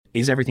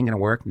Is everything going to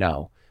work?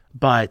 No.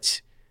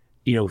 But,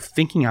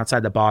 thinking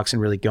outside the box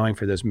and really going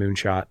for those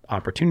moonshot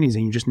opportunities,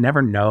 and you just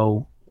never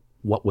know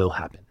what will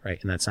happen, right?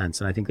 In that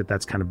sense. And I think that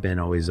that's kind of been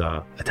always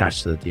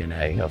attached to the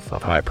DNA of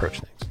how I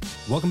approach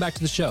things. Welcome back to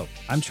the show.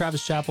 I'm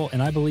Travis Chappell,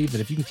 and I believe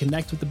that if you can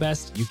connect with the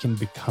best, you can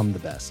become the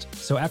best.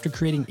 So after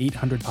creating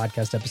 800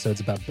 podcast episodes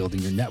about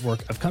building your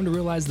network, I've come to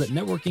realize that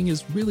networking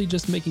is really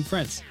just making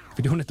friends. If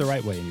you're doing it the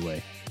right way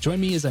anyway. Join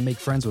me as I make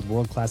friends with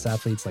world-class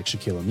athletes like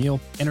Shaquille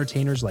O'Neal,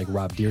 entertainers like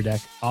Rob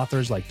Dyrdek,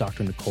 authors like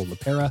Dr. Nicole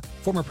LePera,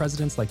 former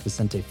presidents like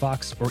Vicente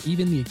Fox, or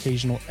even the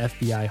occasional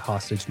FBI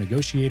hostage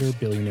negotiator,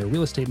 billionaire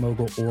real estate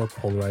mogul, or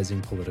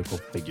polarizing political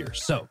figure.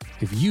 So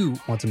if you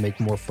want to make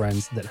more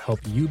friends that help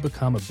you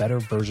become a better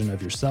version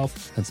of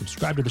yourself, then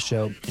subscribe to the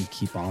show and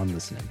keep on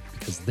listening,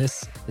 because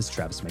this is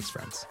Travis Makes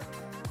Friends.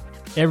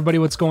 Hey everybody,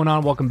 what's going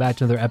on? Welcome back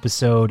to another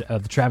episode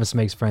of the Travis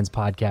Makes Friends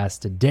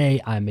podcast.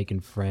 Today, I'm making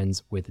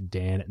friends with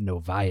Dan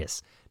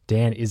NOVAES.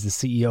 Dan is the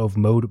CEO of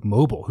Mode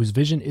Mobile, whose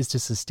vision is to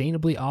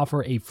sustainably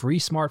offer a free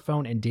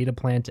smartphone and data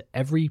plan to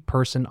every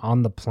person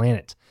on the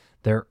planet.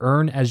 Their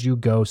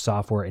earn-as-you-go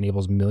software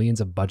enables millions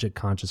of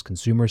budget-conscious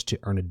consumers to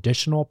earn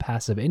additional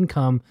passive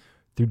income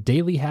through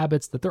daily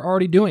habits that they're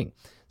already doing.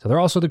 So they're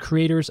also the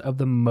creators of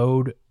the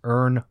Mode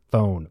Earn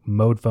Phone,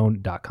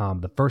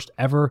 modephone.com, the first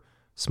ever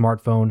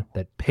smartphone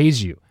that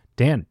pays you.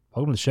 Dan,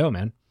 welcome to the show,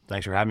 man.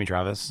 Thanks for having me,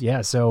 Travis.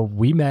 Yeah, so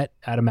we met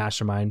at a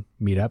mastermind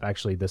meetup,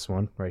 actually this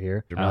one right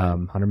here,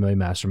 100 Million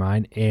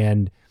Mastermind.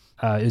 And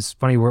it's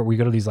funny, we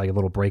go to these like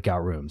little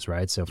breakout rooms,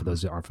 right? So for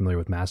those that aren't familiar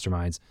with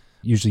masterminds,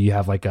 usually you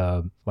have like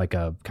a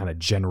kind of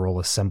general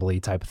assembly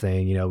type of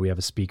thing. We have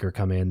a speaker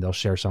come in, they'll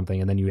share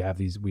something, and then we have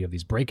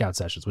these breakout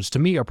sessions, which to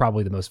me are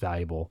probably the most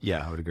valuable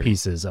I would agree.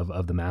 Pieces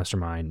of the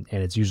mastermind.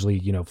 And it's usually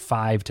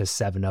 5 to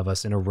 7 of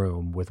us in a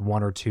room with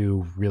 1 or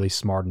 2 really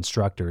smart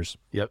instructors.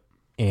 Yep.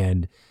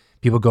 And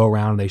people go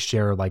around and they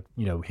share like,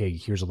 hey,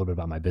 here's a little bit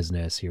about my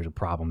business. Here's a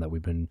problem that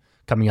we've been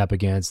coming up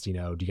against. Do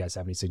you guys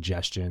have any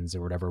suggestions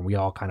or whatever? And we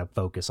all kind of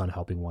focus on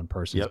helping one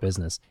person's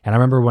business. And I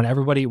remember when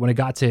it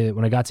got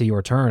to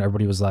your turn,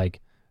 everybody was like,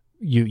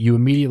 you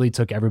immediately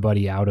took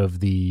everybody out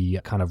of the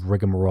kind of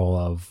rigmarole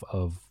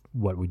of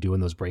what we do in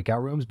those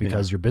breakout rooms,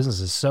 because your business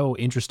is so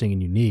interesting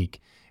and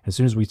unique. As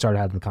soon as we started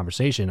having the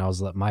conversation,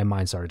 my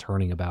mind started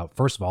turning about,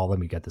 first of all, let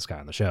me get this guy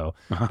on the show,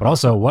 but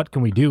also what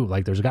can we do?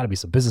 Like, there's got to be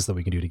some business that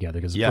we can do together,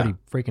 because it's pretty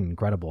freaking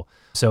incredible.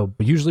 So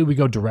usually we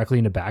go directly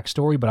into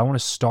backstory, but I want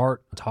to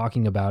start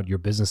talking about your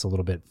business a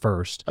little bit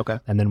first. Okay.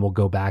 And then we'll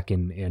go back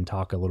and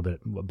talk a little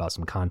bit about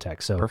some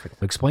context. So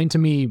Perfect. Explain to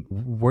me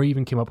where you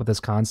even came up with this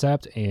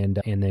concept,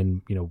 and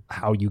then,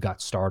 how you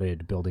got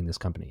started building this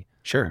company.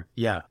 Sure.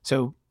 Yeah.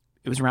 So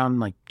it was around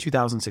like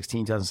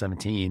 2016,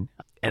 2017.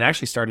 It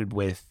actually started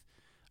with,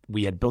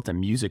 we had built a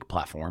music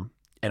platform,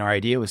 and our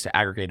idea was to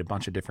aggregate a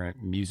bunch of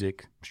different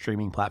music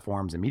streaming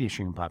platforms and media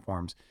streaming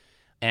platforms.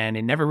 And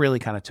it never really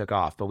kind of took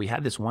off, but we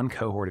had this one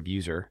cohort of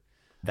user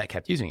that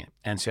kept using it.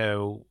 And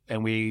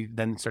we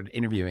then started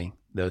interviewing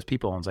those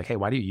people and was like, hey,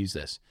 why do you use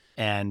this?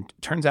 And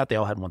turns out they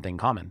all had one thing in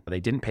common. They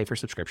didn't pay for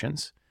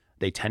subscriptions.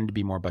 They tend to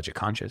be more budget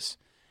conscious.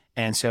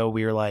 And so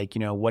we were like,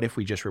 what if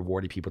we just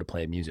rewarded people to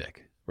play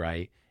music,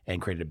 right?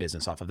 And created a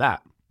business off of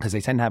that, because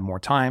they tend to have more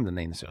time than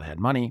they necessarily had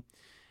money.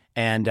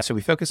 And so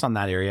we focused on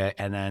that area,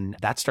 and then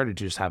that started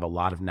to just have a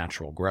lot of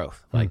natural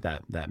growth, like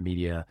that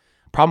media.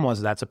 Problem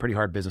was that's a pretty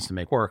hard business to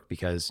make work,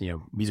 because,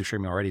 music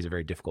streaming already is a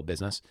very difficult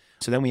business.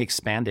 So then we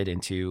expanded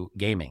into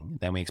gaming,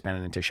 then we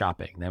expanded into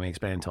shopping, then we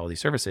expanded into all these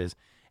services.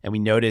 And we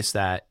noticed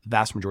that the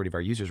vast majority of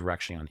our users were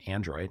actually on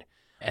Android.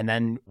 And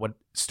then what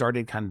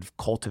started kind of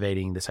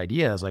cultivating this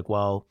idea is like,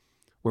 well,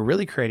 we're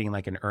really creating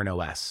like an Earn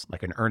OS,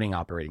 like an earning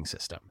operating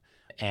system.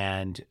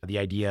 And the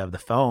idea of the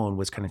phone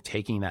was kind of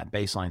taking that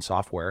baseline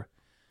software,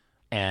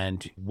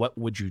 and what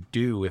would you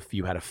do if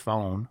you had a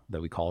phone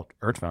that we call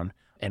Earn Phone,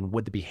 and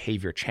would the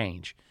behavior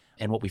change?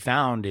 And what we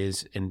found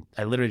is, and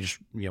I literally just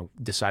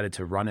decided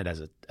to run it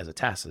as a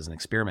test, as an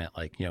experiment.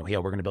 Like, we're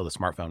going to build a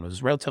smartphone. It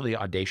was relatively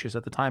audacious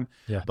at the time,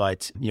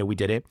 but we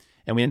did it,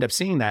 and we ended up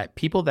seeing that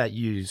people that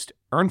used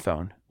Earn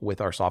Phone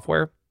with our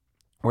software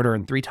would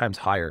earn 3 times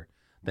higher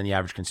than the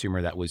average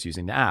consumer that was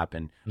using the app,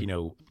 and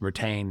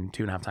retain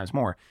 2.5 times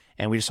more.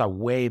 And we just saw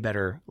way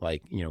better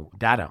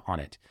data on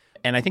it.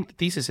 And I think the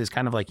thesis is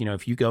kind of like,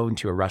 if you go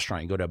into a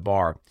restaurant, you go to a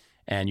bar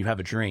and you have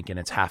a drink and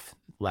it's half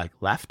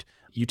left,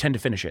 you tend to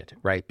finish it,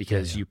 right?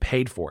 Because you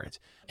paid for it.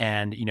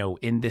 And,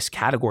 in this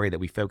category that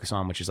we focus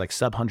on, which is like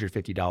sub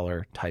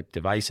 $150 type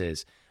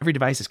devices, every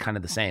device is kind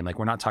of the same. Like,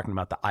 we're not talking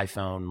about the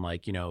iPhone,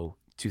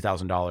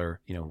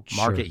 $2,000,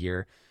 market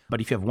here.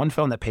 But if you have one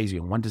phone that pays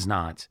you and one does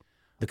not,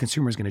 the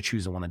consumer is going to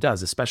choose the one that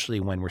does,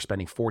 especially when we're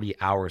spending 40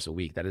 hours a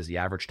week. That is the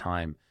average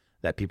time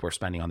that people are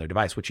spending on their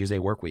device, which is a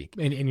work week.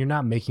 And you're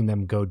not making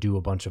them go do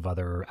a bunch of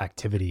other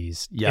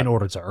activities in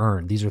order to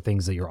earn. These are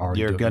things that you're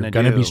already doing. You're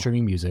going to be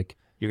streaming music.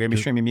 You're going to be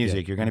streaming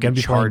music. You're going to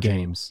be charging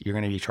games. You're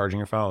going to be charging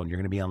your phone. You're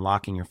going to be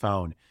unlocking your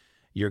phone.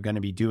 You're going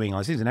to be doing all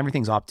these things, and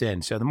everything's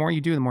opt-in. So the more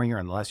you do, the more you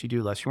earn. The less you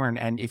do, the less you earn.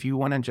 And if you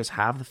want to just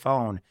have the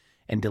phone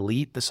and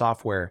delete the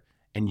software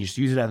and just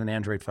use it as an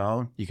Android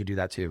phone, you could do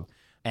that too.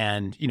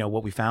 And,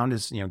 what we found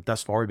is,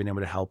 thus far we've been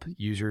able to help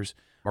users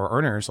or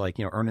earners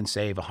earn and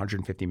save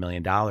 $150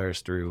 million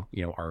through,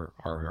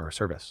 our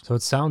service. So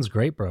it sounds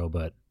great, bro,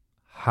 but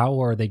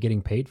how are they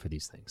getting paid for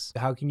these things?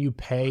 How can you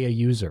pay a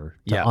user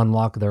to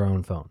unlock their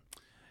own phone?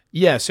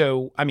 Yeah.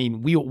 So,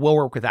 we'll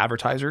work with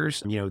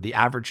advertisers. The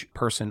average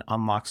person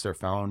unlocks their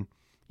phone,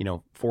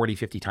 40,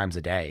 50 times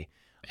a day.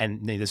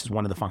 And this is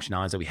one of the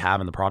functionalities that we have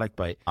in the product.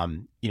 But,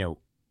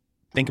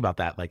 think about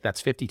that. Like that's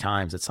 50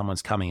 times that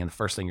someone's coming and the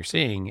first thing you're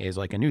seeing is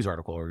like a news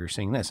article or you're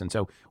seeing this. And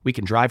so we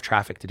can drive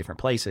traffic to different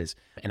places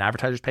and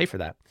advertisers pay for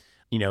that.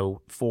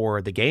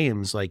 For the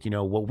games,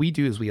 what we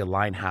do is we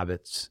align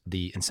habits,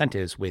 the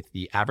incentives with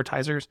the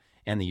advertisers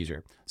and the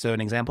user. So an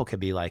example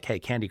could be like, hey,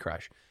 Candy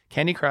Crush.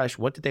 Candy Crush,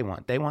 what did they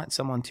want? They want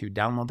someone to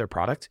download their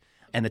product.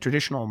 And the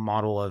traditional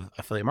model of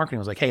affiliate marketing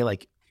was like, hey,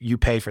 you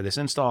pay for this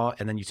install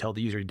and then you tell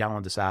the user to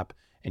download this app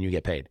and you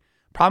get paid.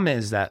 Problem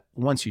is that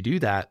once you do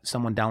that,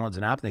 someone downloads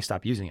an app and they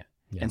stop using it.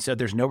 Yeah. And so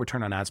there's no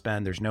return on ad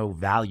spend. There's no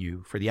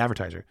value for the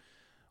advertiser.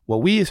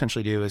 What we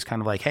essentially do is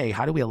kind of like, hey,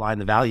 how do we align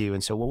the value?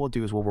 And so what we'll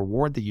do is we'll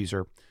reward the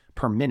user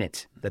per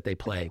minute that they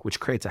play, which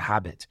creates a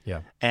habit.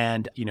 Yeah.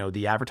 And,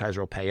 the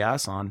advertiser will pay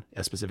us on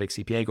a specific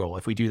CPA goal.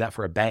 If we do that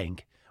for a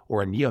bank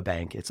or a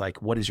neobank, it's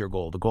like, what is your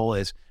goal? The goal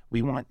is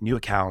we want new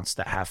accounts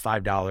that have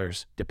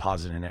 $5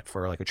 deposit in it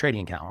for like a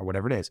trading account or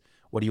whatever it is.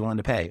 What are you willing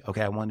to pay?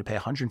 Okay, I wanted to pay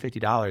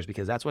 $150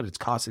 because that's what it's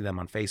costing them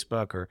on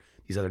Facebook or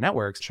these other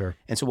networks. Sure.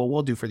 And so what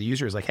we'll do for the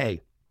user is like, hey,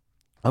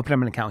 open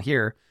up an account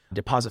here,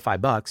 deposit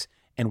 $5,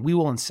 and we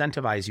will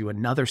incentivize you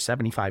another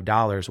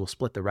 $75. We'll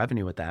split the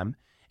revenue with them.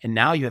 And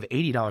now you have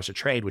 $80 to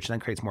trade, which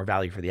then creates more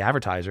value for the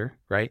advertiser,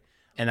 right?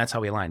 And that's how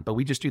we align. But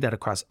we just do that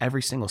across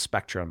every single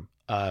spectrum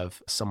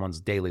of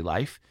someone's daily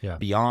life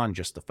beyond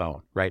just the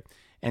phone, right?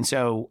 And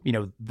so,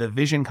 the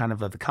vision kind of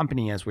the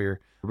company as we're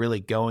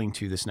really going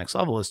to this next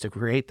level is to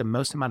create the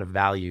most amount of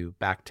value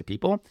back to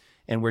people.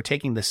 And we're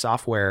taking the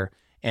software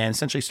and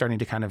essentially starting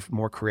to kind of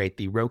more create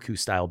the Roku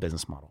style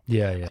business model.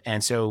 Yeah.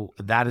 And so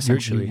that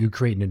essentially... You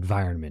create an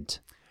environment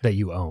that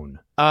you own.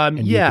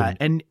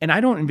 And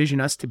I don't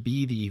envision us to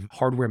be the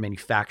hardware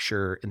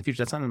manufacturer in the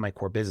future. That's not in my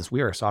core business.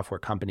 We are a software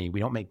company. We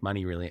don't make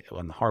money really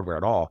on the hardware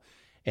at all.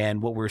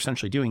 And what we're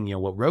essentially doing,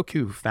 what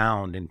Roku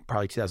found in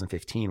probably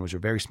 2015 was a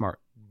very smart,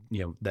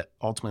 that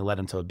ultimately led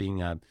them to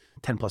being a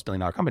 $10+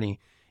 billion company,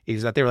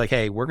 is that they were like,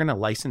 hey, we're going to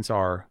license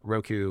our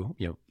Roku,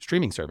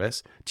 streaming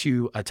service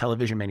to a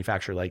television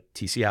manufacturer like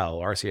TCL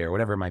or RCA or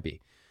whatever it might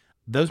be.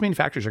 Those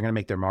manufacturers are going to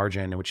make their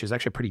margin, which is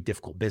actually a pretty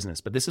difficult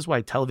business. But this is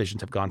why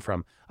televisions have gone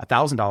from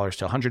 $1,000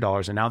 to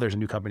 $100. And now there's a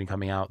new company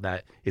coming out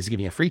that is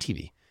giving a free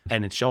TV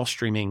and it's all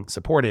streaming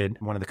supported.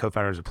 One of the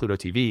co-founders of Pluto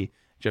TV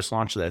just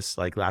launched this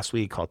like last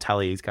week called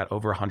Telly. He's got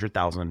over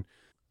 100,000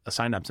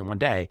 signups in one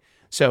day.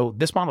 So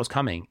this model is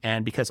coming.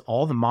 And because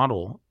all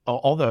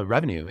the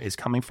revenue is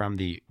coming from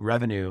the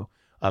revenue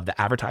of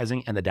the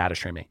advertising and the data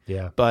streaming.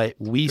 Yeah. But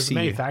we see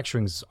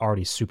manufacturing's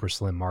already super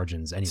slim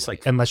margins anyway. It's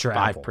like unless you're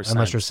 5%. Apple,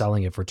 unless you're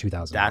selling it for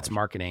 $2,000. That's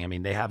marketing. I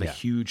mean, they have a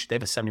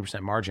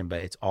 70% margin,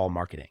 but it's all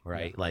marketing,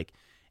 right? Yeah.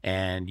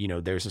 And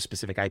there's a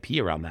specific IP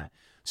around that.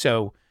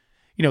 So,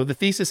 the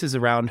thesis is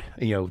around,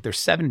 there's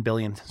 7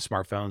 billion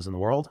smartphones in the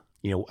world.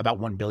 About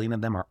 1 billion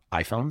of them are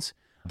iPhones.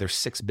 There's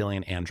 6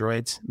 billion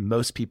Androids.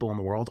 Most people in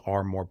the world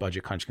are more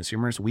budget conscious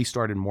consumers. We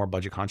started more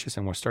budget conscious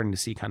and we're starting to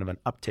see kind of an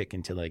uptick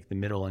into like the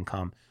middle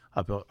income,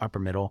 upper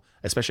middle,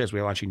 especially as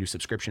we're launching new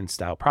subscription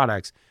style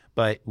products.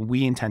 But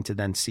we intend to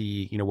then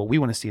see, what we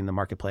want to see in the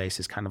marketplace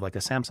is kind of like a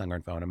Samsung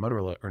earned phone, a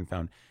Motorola earned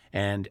phone.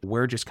 And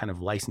we're just kind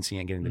of licensing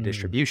and getting the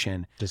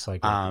distribution. Just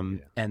like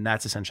and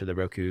that's essentially the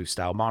Roku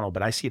style model.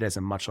 But I see it as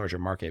a much larger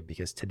market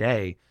because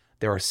today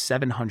there are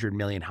 700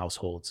 million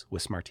households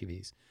with smart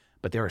TVs,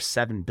 but there are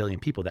 7 billion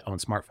people that own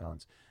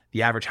smartphones.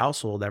 The average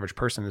household, the average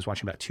person is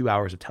watching about 2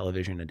 hours of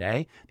television a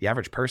day. The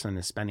average person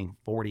is spending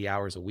 40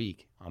 hours a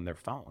week on their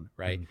phone,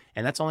 right?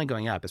 And that's only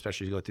going up,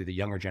 especially as you go through the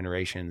younger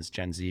generations,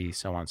 Gen Z,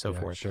 so on and so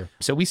forth. Sure.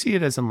 So we see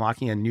it as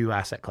unlocking a new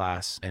asset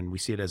class, and we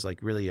see it as like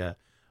really a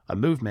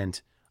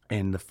movement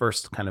in the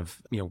first kind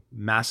of,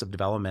 massive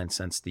development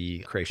since the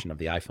creation of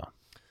the iPhone.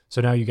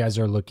 So now you guys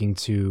are looking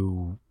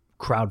to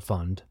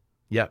crowdfund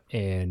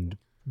and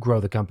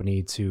grow the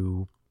company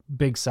to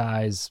big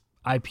size,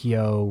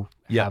 IPO,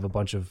 have a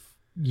bunch of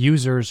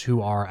users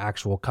who are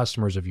actual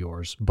customers of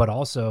yours, but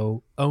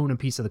also own a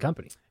piece of the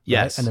company.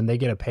 Yes. Right? And then they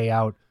get a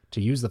payout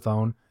to use the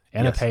phone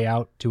and a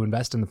payout to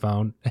invest in the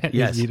phone.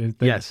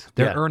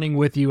 They're earning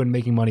with you and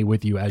making money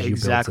with you as you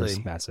build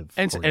this massive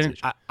organization.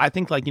 And I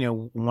think like,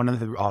 one of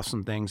the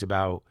awesome things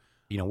about,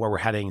 where we're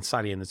heading in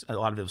society, and a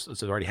lot of this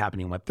is already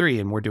happening in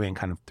Web3, and we're doing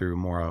kind of through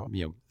more,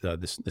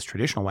 this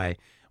traditional way,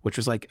 which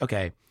was like,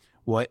 okay,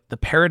 what the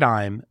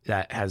paradigm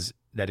that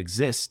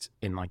exists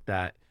in like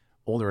that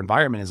older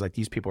environment is like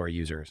these people are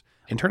users.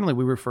 Internally,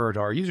 we refer to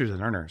our users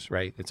as earners,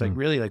 right? It's like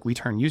really like we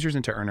turn users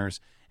into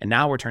earners, and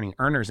now we're turning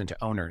earners into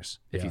owners,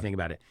 if you think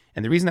about it.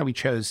 And the reason that we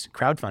chose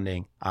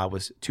crowdfunding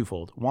was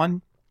twofold.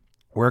 One,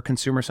 we're a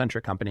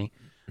consumer-centric company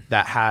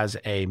that has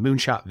a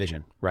moonshot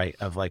vision, right?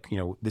 Of like,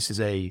 this is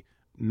a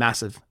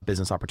massive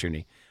business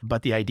opportunity.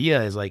 But the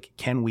idea is like,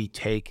 can we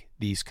take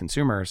these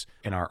consumers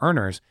and our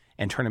earners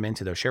and turn them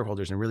into those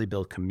shareholders and really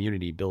build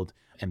community, build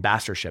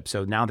ambassadorship.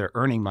 So now they're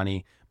earning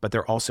money, but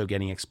they're also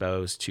getting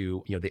exposed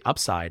to, the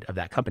upside of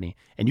that company.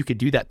 And you could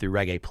do that through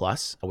Reg A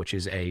Plus, which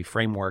is a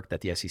framework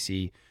that the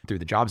SEC through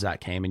the Jobs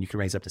Act came, and you can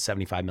raise up to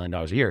 $75 million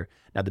a year.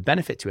 Now, the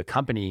benefit to a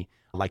company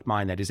like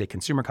mine that is a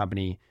consumer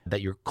company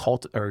that you're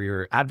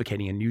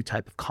advocating a new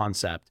type of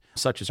concept,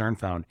 such as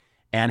EarnPhone,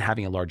 and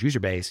having a large user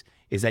base,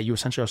 is that you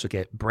essentially also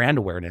get brand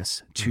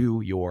awareness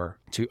on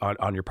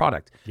your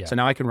product. Yeah. So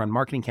now I can run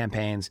marketing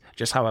campaigns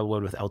just how I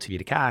would with LTV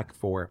to CAC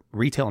for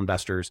retail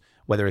investors,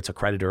 whether it's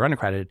accredited or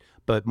unaccredited.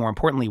 But more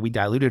importantly, we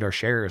diluted our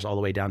shares all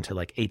the way down to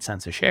like 8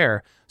 cents a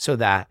share so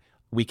that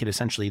we could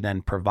essentially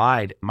then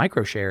provide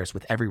micro shares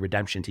with every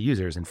redemption to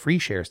users and free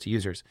shares to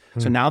users.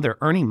 So now they're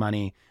earning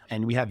money,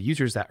 and we have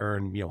users that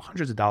earn,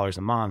 hundreds of dollars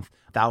a month,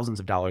 thousands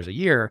of dollars a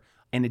year.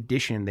 In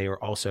addition, they are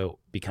also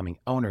becoming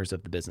owners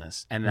of the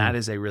business. And that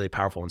is a really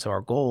powerful. And so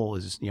our goal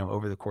is,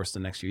 over the course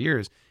of the next few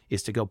years,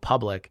 is to go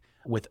public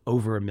with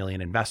over 1 million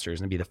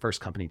investors and be the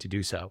first company to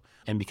do so.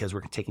 And because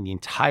we're taking the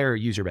entire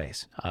user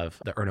base of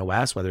the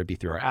NOVAES, whether it be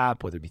through our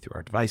app, whether it be through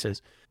our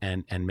devices,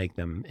 and make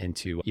them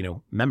into,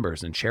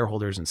 members and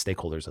shareholders and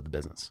stakeholders of the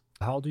business.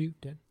 How old are you,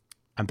 Dan?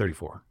 I'm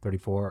 34.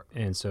 34.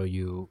 And so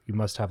you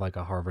must have like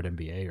a Harvard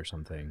MBA or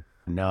something.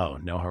 No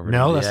Harvard.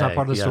 No, MBA. that's not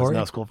part of the story.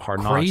 No, School of Hard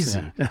Knocks.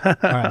 Crazy. Yeah.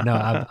 All right, no,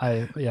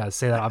 I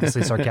say that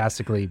obviously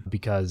sarcastically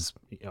because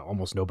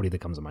almost nobody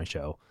that comes on my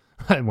show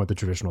went the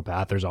traditional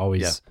path. There's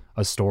always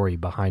a story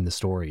behind the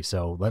story.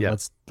 So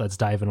let's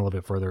dive in a little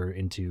bit further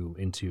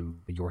into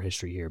your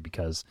history here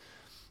because,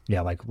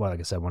 like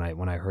I said,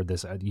 when I heard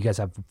this, you guys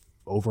have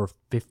over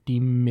 50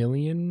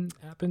 million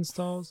app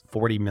installs.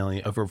 40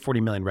 million, over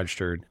 40 million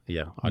registered.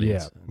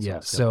 Audience. Yeah.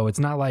 So it's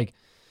not like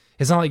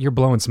you're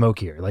blowing smoke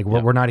here. Like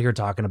we're not here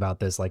talking about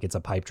this like it's a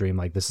pipe dream.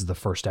 Like this is the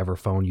first ever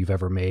phone you've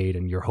ever made,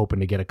 and you're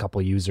hoping to get a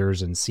couple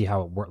users and see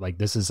how it works. Like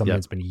this is something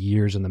that's been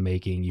years in the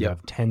making. You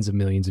have tens of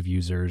millions of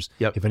users.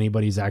 If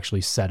anybody's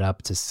actually set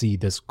up to see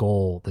this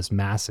goal, this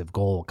massive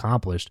goal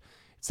accomplished,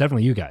 it's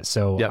definitely you guys.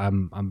 So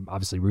I'm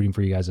obviously rooting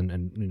for you guys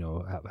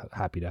and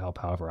happy to help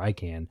however I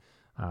can.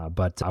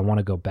 But I want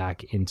to go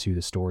back into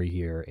the story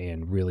here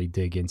and really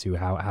dig into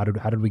how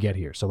did we get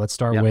here. So let's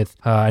start with,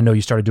 I know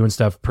you started doing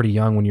stuff pretty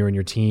young when you were in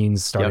your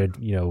teens, started,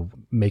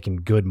 making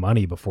good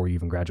money before you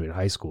even graduated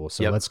high school.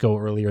 So let's go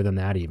earlier than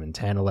that even.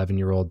 10,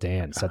 11-year-old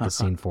Dan, set the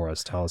scene for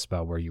us. Tell us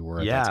about where you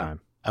were at that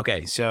time.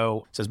 Okay.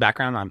 So as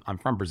background, I'm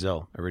from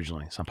Brazil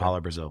originally, São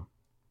Paulo, Brazil,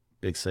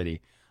 big city.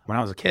 When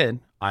I was a kid,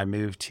 I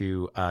moved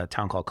to a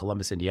town called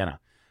Columbus, Indiana,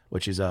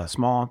 which is a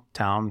small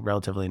town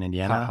relatively in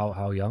Indiana.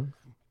 How young?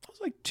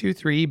 Like 2,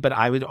 3, but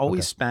I would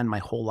always spend my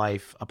whole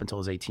life up until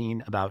I was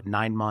 18, about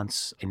 9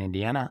 months in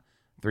Indiana,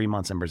 3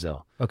 months in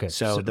Brazil. Okay.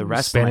 So the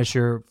rest Spanish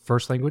your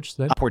first language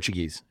then?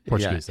 Portuguese.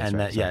 Portuguese.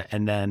 Yeah.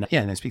 And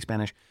I speak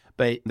Spanish.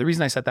 But the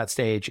reason I set that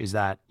stage is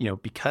that,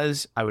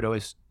 because I would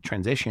always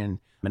transition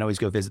and always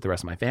go visit the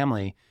rest of my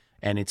family,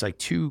 and it's like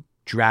two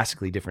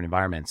drastically different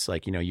environments.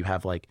 Like, you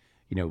have like,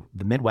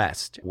 the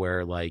Midwest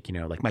where like,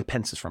 like Mike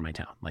Pence is from my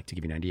town, like to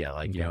give you an idea,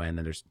 like, and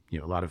then there's,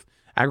 a lot of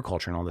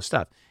agriculture and all this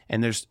stuff.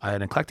 And there's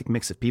an eclectic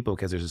mix of people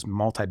because there's this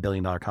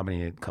multi-billion-dollar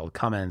company called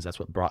Cummins. That's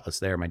what brought us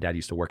there. My dad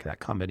used to work at that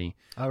company.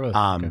 Oh, really?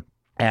 Okay.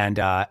 And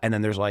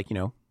then there's like,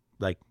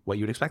 like what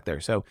you would expect there.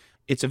 So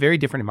it's a very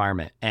different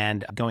environment.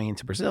 And going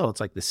into Brazil,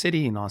 it's like the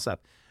city and all that stuff.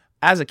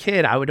 As a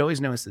kid, I would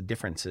always notice the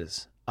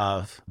differences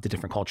of the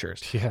different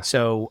cultures. Yeah.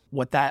 So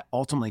what that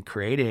ultimately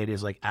created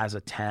is like as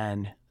a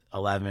 10,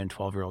 11,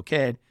 12-year-old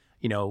kid,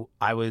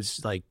 I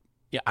was like,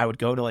 I would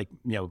go to like,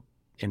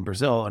 in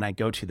Brazil, and I'd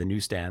go to the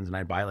newsstands and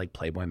I'd buy like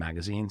Playboy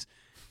magazines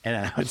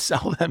and I would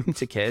sell them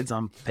to kids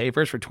on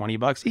papers for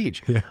 $20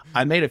 each. Yeah.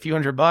 I made a few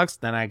 $100.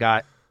 Then I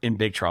got in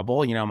big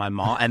trouble, my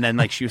mom, and then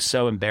like she was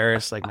so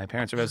embarrassed. Like my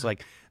parents were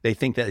like, they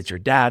think that it's your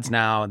dad's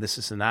now and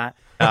this and that,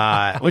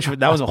 which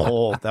that was a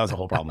whole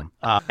problem.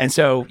 And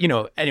so,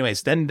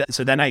 anyways, then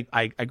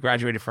I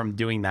graduated from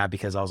doing that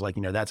because I was like,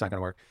 that's not going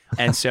to work.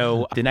 And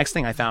so the next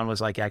thing I found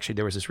was like, actually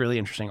there was this really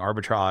interesting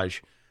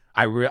arbitrage.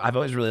 I've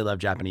always really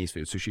loved Japanese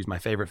food. Sushi is my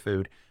favorite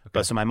food. Okay.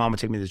 But so my mom would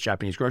take me to this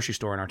Japanese grocery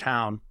store in our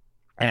town,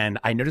 and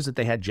I noticed that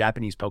they had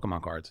Japanese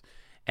Pokemon cards.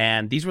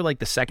 And these were like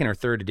the second or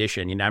third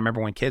edition. I remember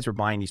when kids were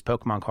buying these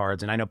Pokemon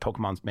cards, and I know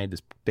Pokemon's made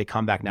this big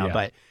comeback now,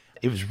 but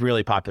it was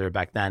really popular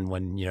back then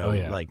when,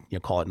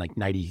 call it like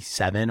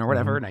 97 or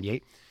whatever,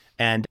 98.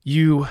 And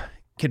you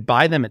could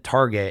buy them at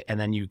Target, and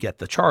then you get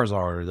the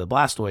Charizard or the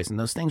Blastoise, and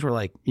those things were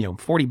like,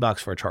 $40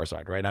 for a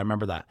Charizard, right? I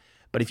remember that.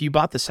 But if you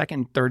bought the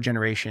second, third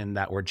generation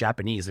that were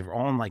Japanese, they were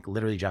all like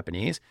literally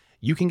Japanese,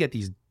 you can get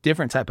these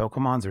different type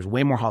Pokemons. There's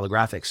way more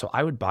holographics. So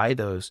I would buy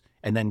those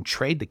and then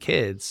trade the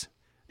kids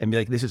and be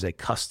like, this is a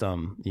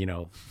custom,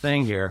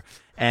 thing here.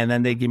 And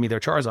then they give me their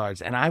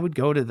Charizards, and I would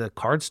go to the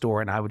card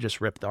store and I would just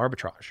rip the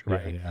arbitrage.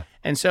 Right. Yeah.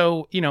 And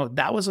so,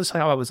 that was just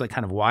how I was like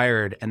kind of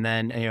wired. And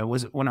then, it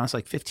was when I was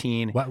like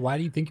 15. Why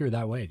do you think you're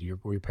that way?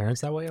 Were your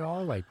parents that way at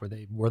all? Like, were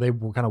they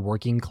kind of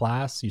working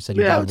class? You said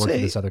your dad worked for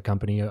this other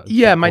company.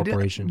 My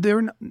corporation.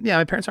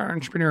 My parents are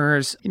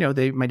entrepreneurs.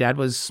 My dad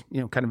was,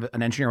 kind of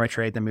an engineer by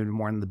trade, then moved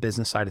more on the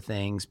business side of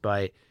things.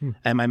 But,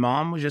 and my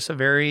mom was just a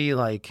very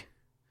like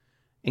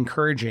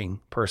encouraging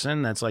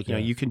person that's like,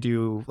 you can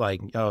do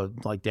like,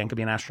 Dan could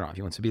be an astronaut if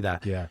he wants to be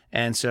that. Yeah.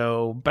 And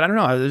so, but I don't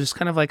know. I was just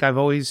kind of like, I've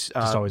always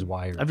always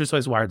wired. I've just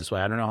always wired this way.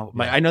 I don't know.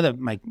 I know that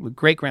my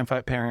great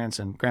grandparents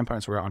and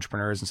grandparents were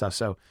entrepreneurs and stuff.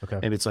 So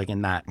maybe it's like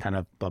in that kind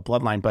of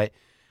bloodline. But,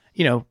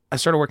 I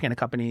started working in a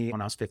company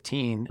when I was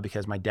 15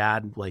 because my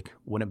dad like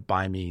wouldn't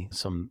buy me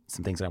some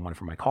things that I wanted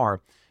for my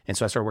car. And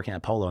so I started working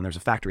at Polo, and there's a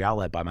factory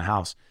outlet by my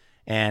house.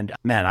 And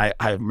man,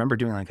 I remember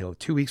doing like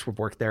 2 weeks of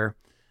work there.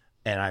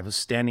 And I was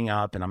standing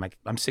up, and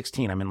I'm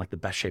 16. I'm in like the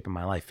best shape of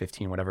my life,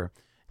 15, whatever.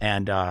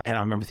 And I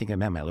remember thinking,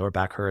 man, my lower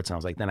back hurts. And I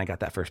was like, then I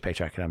got that first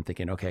paycheck, and I'm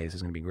thinking, okay, this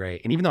is going to be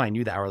great. And even though I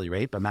knew the hourly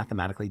rate, but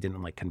mathematically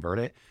didn't like convert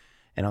it.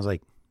 And I was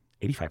like,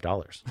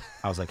 $85.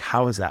 I was like,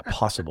 how is that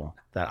possible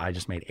that I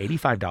just made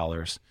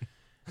 $85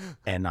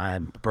 and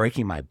I'm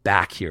breaking my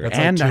back here? That's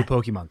and like 2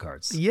 Pokemon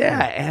cards. Yeah.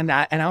 And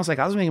I was like,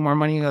 I was making more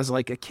money as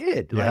like a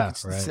kid.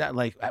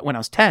 Like when I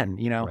was 10,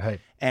 Right.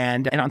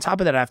 And on top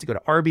of that, I have to go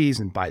to Arby's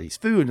and buy these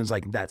food. And it's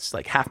like, that's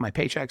like half my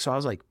paycheck. So I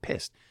was like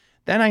pissed.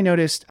 Then I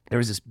noticed there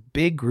was this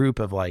big group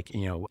of like,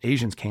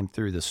 Asians came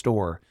through the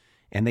store,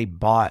 and they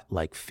bought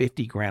like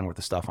 50 grand worth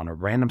of stuff on a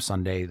random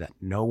Sunday that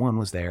no one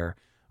was there,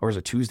 or it was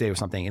a Tuesday or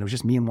something. And it was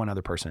just me and one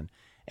other person.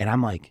 And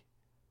I'm like,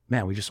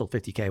 man, we just sold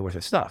 50K worth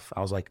of stuff.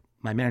 I was like,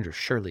 my manager's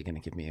surely going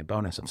to give me a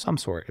bonus of some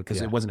sort,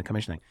 because it wasn't a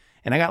commission thing.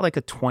 And I got like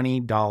a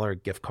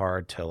 $20 gift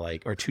card to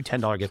like, or two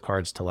 $10 gift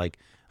cards to like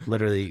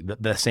literally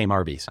the same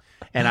Arby's.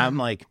 And I'm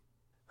like,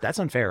 that's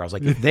unfair. I was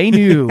like, if they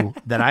knew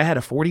that I had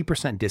a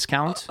 40%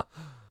 discount,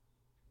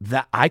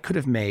 that I could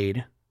have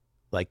made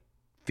like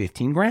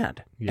 15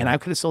 grand and I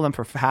could have sold them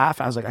for half.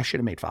 I was like, I should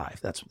have made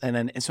 5.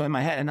 And so in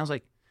my head, and I was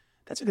like,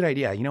 that's a good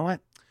idea. You know what?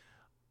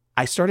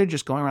 I started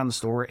just going around the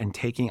store and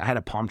I had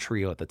a Palm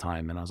Trio at the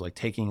time, and I was like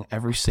taking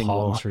every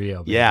single Palm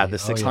Trio. Baby. Yeah, the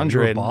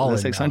 600, the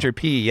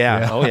 600p.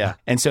 Yeah. Oh yeah.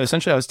 And so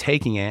essentially I was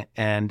taking it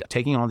and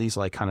taking all these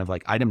like kind of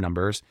like item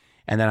numbers.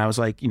 And then I was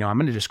like, I'm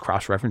going to just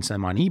cross-reference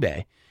them on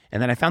eBay.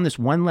 And then I found this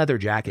one leather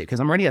jacket, because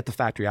I'm already at the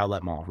factory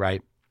outlet mall,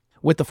 right?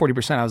 With the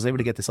 40%, I was able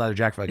to get this leather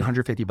jacket for like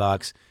 $150,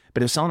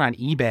 but it was selling on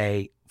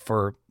eBay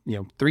for,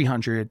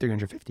 $300,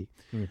 $350.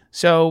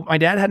 So my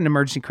dad had an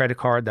emergency credit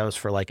card that was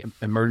for like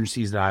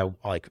emergencies that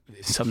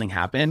if something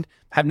happened.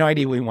 I have no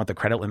idea what the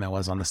credit limit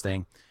was on this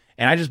thing.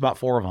 And I just bought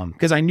 4 of them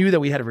because I knew that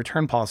we had a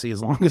return policy.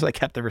 As long as I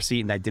kept the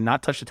receipt and I did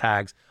not touch the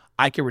tags,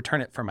 I could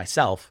return it for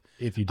myself.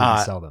 If you didn't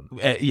sell them.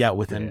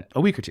 Within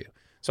a week or two.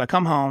 So I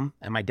come home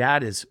and my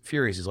dad is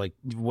furious. He's like,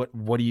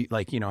 what do you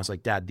like? I was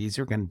like, Dad, these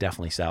are going to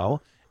definitely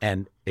sell.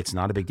 And it's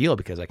not a big deal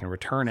because I can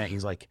return it.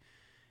 He's like,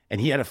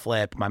 and he had a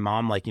flip. My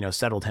mom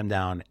settled him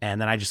down. And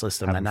then I just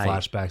listed him that night.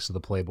 Flashbacks to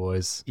the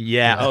Playboys.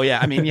 Yeah. Oh yeah.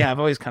 I mean, I've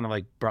always kind of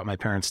like brought my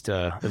parents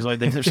to,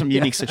 there's some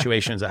unique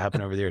situations that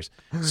happen over the years.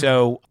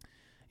 So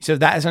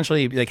that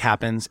essentially like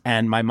happens.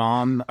 And my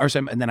mom,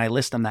 and then I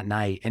list them that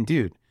night. And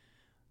dude,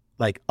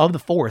 like of the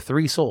 4,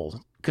 3 sold.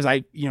 Cause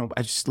I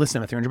just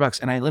listed them at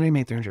 $300 and I literally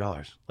made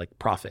 $300 like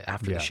profit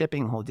after the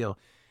shipping, the whole deal.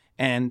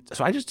 And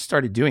so I just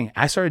started doing it.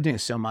 I started doing it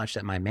so much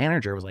that my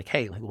manager was like,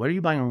 hey, like, what are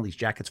you buying all these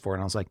jackets for?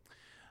 And I was like,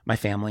 my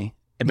family.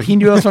 But he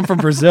knew I was from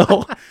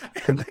Brazil.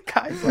 And the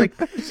guy's like,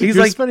 he's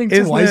You're spending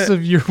twice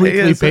of your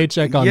weekly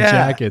paycheck on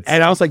jackets.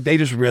 And I was like, they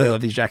just really love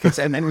these jackets.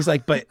 And then he's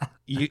like, but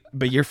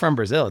you're from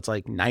Brazil. It's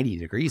like 90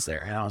 degrees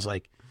there. And I was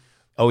like,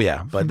 oh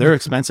yeah, but they're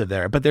expensive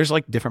there. But there's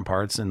like different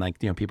parts and like,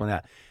 people in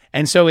that.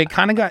 And so it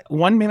kind of got,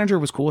 one manager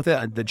was cool with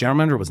it. The general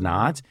manager was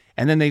not.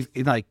 And then they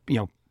like,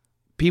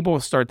 people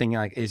start thinking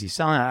like, is he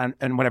selling it?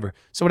 And whatever.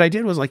 So what I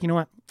did was like, you know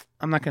what?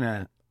 I'm not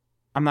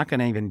going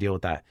to even deal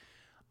with that.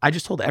 I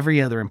just told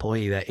every other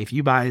employee that if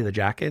you buy the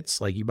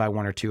jackets, like you buy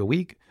 1 or 2 a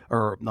week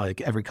or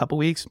like every couple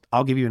weeks,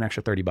 I'll give you an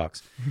extra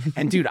 $30.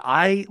 And dude,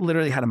 I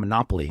literally had a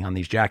monopoly on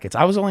these jackets.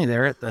 I was only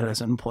there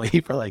as an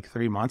employee for like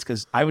 3 months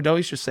because I would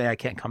always just say I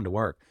can't come to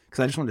work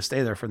because I just wanted to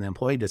stay there for the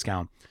employee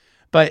discount.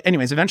 But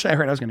anyways, eventually I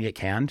heard I was going to get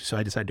canned. So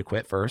I decided to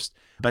quit first.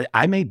 But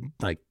I made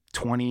like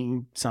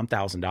 $20-some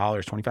thousand,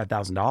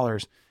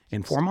 $25,000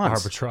 in 4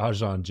 months.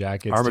 Arbitrage on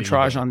jackets.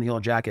 Arbitrage on the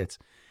old jackets.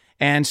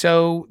 And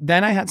so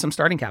then I had some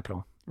starting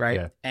capital. Right.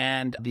 Yeah.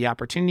 And the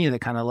opportunity that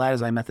kind of led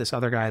is I met this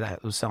other guy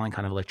that was selling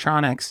kind of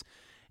electronics.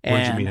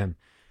 Where'd you meet him?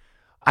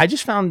 I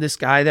just found this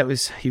guy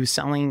he was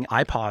selling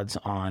iPods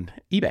on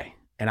eBay.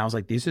 And I was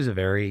like, these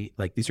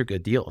are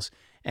good deals.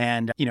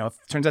 And, it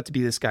turns out to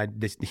be this guy,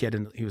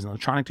 he was an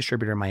electronic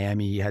distributor in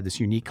Miami. He had this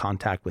unique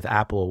contact with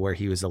Apple where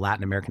he was a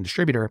Latin American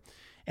distributor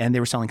and they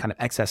were selling kind of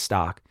excess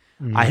stock.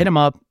 I hit him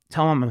up,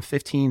 tell him I'm a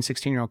 15,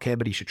 16-year-old kid,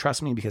 but he should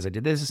trust me because I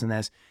did this and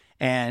this.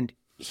 And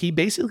he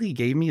basically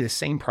gave me the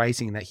same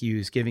pricing that he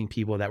was giving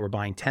people that were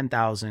buying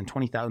 10,000,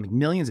 20,000, like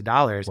millions of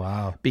dollars.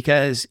 Wow.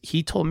 Because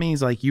he told me,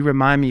 he's like, you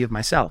remind me of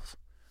myself,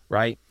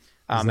 right?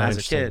 As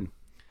a kid.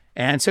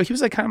 And so he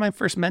was like kind of my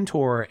first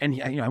mentor.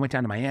 And I went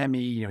down to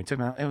Miami, he took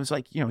me, it was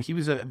like, he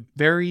was a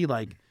very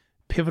like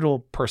pivotal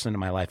person in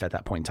my life at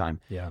that point in time.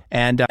 Yeah.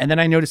 And then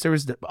I noticed there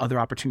was other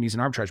opportunities in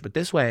arbitrage, but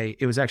this way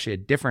it was actually a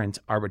different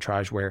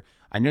arbitrage where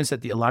I noticed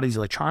that a lot of these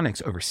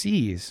electronics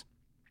overseas,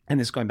 and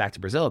this is going back to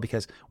Brazil,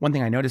 because one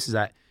thing I noticed is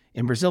that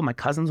in Brazil, my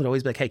cousins would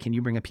always be like, hey, can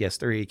you bring a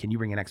PS3? Can you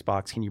bring an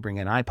Xbox? Can you bring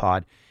an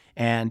iPod?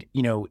 And,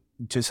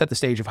 to set the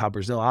stage of how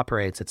Brazil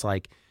operates, it's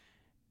like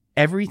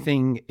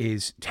everything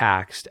is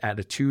taxed at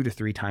a 2 to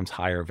 3 times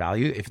higher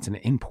value if it's an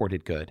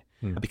imported good.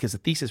 Because the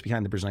thesis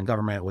behind the Brazilian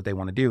government, what they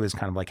want to do is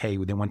kind of like, hey,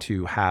 they want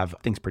to have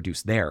things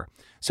produced there.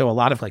 So a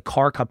lot of like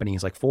car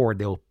companies like Ford,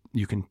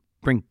 you can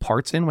bring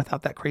parts in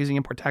without that crazy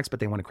import tax, but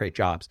they want to create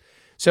jobs.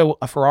 So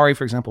a Ferrari,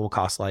 for example, will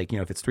cost like,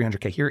 if it's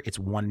 300K here, it's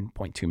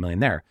 1.2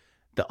 million there.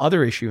 The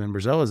other issue in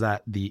Brazil is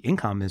that the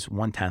income is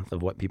 1/10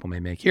 of what people may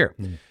make here.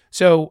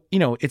 So,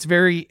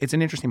 it's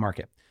an interesting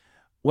market.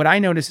 What I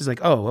noticed is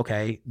like, oh,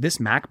 okay, this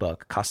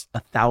MacBook costs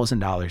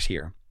 $1,000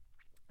 here.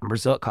 In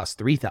Brazil, it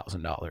costs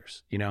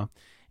 $3,000,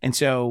 And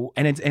so,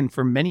 and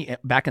for many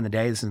back in the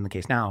day, this isn't the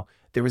case now,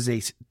 there was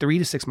a 3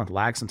 to 6 month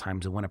lag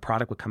sometimes of when a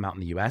product would come out in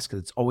the US, because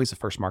it's always the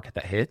first market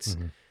that hits.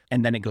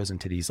 And then it goes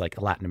into these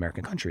like Latin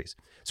American countries.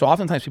 So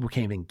oftentimes people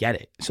can't even get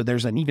it. So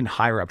there's an even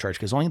higher upcharge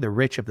because only the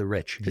rich of the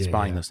rich is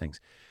buying those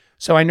things.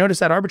 So I noticed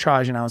that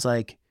arbitrage and I was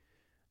like,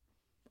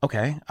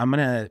 okay, I'm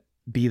going to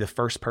be the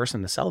first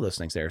person to sell those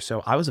things there.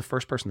 So I was the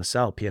first person to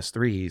sell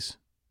PS3s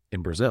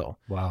in Brazil.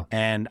 Wow.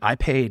 And I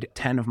paid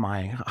 10 of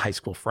my high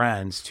school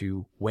friends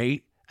to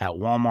wait at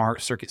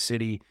Walmart, Circuit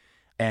City,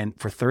 and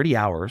for 30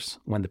 hours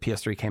when the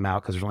PS3 came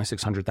out, because there's only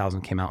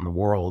 600,000 came out in the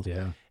world.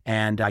 Yeah.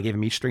 And I gave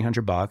them each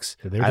 $300.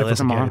 They were difficult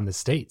to get in the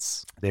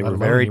States. They were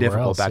very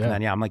difficult back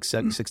then. Yeah, I'm like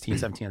 16,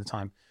 17 at the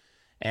time.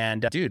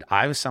 And dude,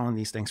 I was selling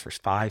these things for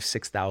 $5,000,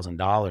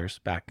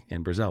 $6,000 back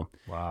in Brazil.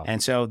 Wow.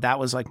 And so that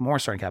was like more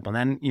starting capital.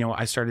 And then,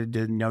 I started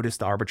to notice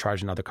the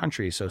arbitrage in other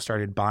countries. So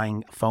started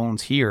buying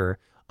phones here,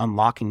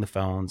 unlocking the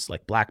phones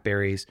like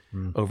BlackBerries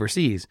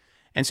overseas.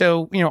 And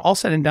so, all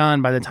said and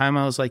done, by the time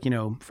I was like,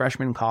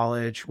 freshman in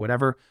college,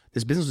 whatever,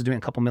 this business was doing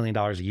a couple $1 million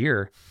a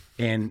year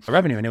in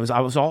revenue. And I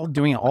was all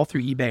doing it all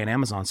through eBay and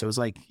Amazon. So it was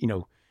like,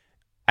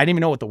 I didn't even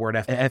know what the word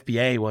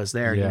FBA was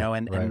there,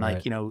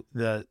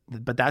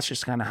 but that's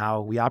just kind of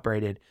how we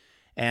operated.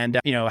 And,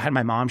 I had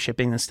my mom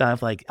shipping and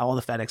stuff, like all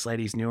the FedEx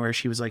ladies knew her.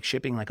 She was like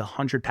shipping like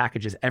 100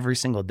 packages every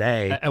single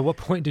day. At what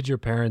point did your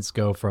parents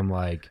go from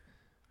like,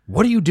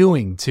 what are you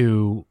doing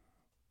to,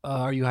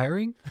 are you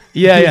hiring?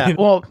 Yeah.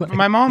 Well,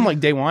 my mom,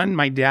 like day one,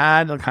 my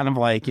dad kind of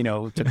like,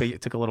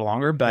 took a little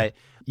longer, but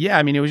yeah,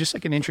 I mean, it was just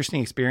like an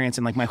interesting experience.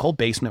 And like my whole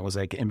basement was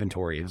like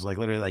inventory. It was like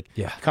literally like,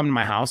 come to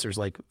my house, there's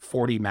like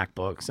 40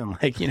 MacBooks and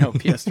like,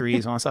 PS3s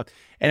and all that stuff.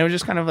 And it was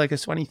just kind of like a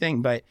funny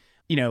thing, but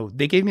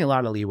they gave me a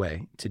lot of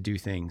leeway to do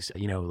things,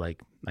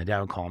 like my dad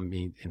would call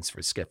me in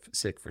for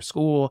sick for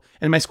school,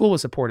 and my school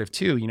was supportive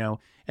too,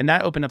 and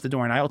that opened up the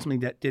door. And I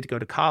ultimately did go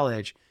to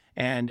college.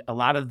 And a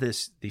lot of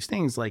these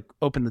things like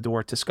opened the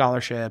door to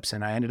scholarships.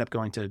 And I ended up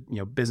going to,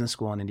 business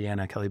school in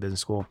Indiana, Kelley Business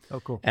School. Oh,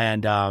 cool.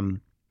 And,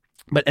 and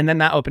then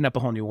that opened up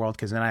a whole new world,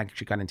 because then I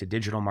actually got into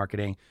digital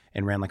marketing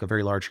and ran like a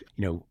very large,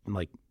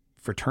 like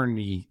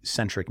fraternity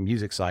centric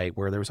music site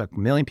where there was like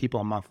 1 million people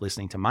a month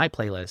listening to my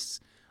playlists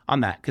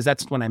on that. Cause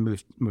that's when I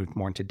moved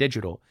more into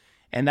digital.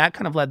 And that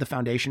kind of led the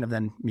foundation of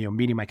then,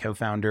 meeting my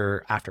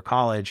co-founder after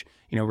college,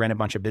 ran a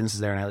bunch of businesses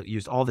there. And I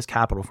used all this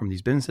capital from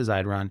these businesses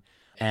I'd run.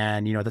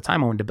 And, at the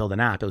time I wanted to build an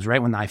app. It was right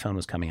when the iPhone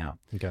was coming out.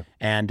 Okay.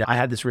 And I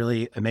had this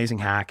really amazing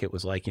hack. It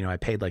was like, I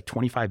paid like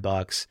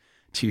 $25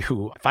 to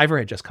Fiverr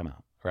had just come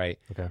out. Right.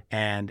 Okay.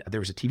 And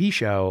there was a TV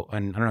show,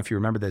 and I don't know if you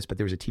remember this, but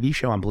there was a TV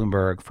show on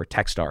Bloomberg for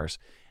Techstars.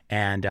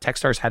 And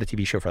Techstars had a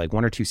TV show for like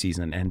 1 or 2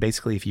 seasons. And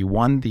basically, if you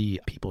won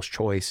the People's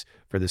Choice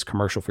for this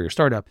commercial for your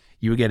startup,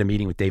 you would get a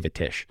meeting with David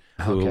Tisch,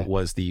 who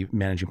was the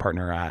managing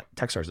partner at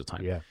Techstars at the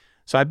time. Yeah.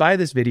 So I buy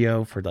this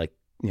video for like,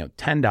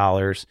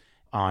 $10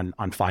 on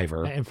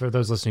Fiverr. And for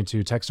those listening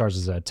to, Techstars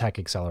is a tech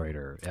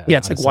accelerator. Yeah,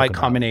 it's like Y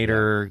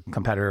Combinator,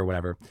 competitor, or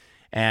whatever.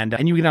 And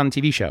you get on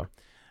the TV show.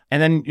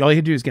 And then all you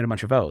had to do is get a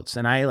bunch of votes.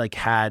 And I like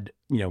had,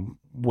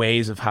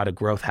 ways of how to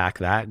growth hack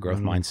that,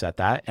 growth mindset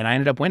that. And I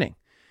ended up winning.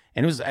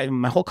 And it was,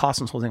 my whole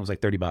cost on this whole thing was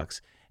like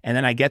 $30. And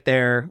then I get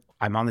there,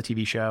 I'm on the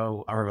TV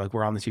show, or like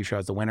we're on the TV show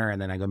as the winner.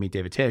 And then I go meet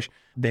David Tisch.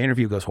 The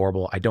interview goes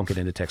horrible. I don't get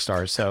into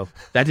Techstars. So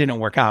that didn't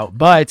work out.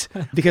 But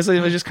because it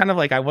was just kind of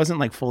like, I wasn't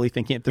like fully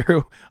thinking it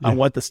through on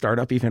what the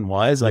startup even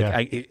was.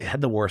 Like it had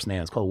the worst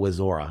name. It's called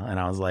Wizora. And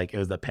I was like, it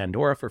was the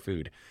Pandora for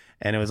food.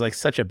 And it was like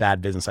such a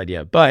bad business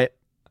idea. But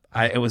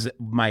it was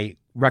my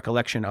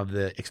recollection of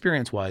the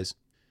experience was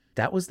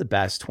that was the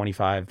best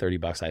 $25,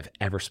 $30 I've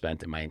ever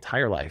spent in my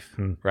entire life.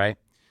 Right.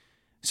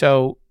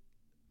 So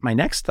my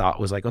next thought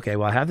was like, okay,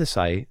 well, I have this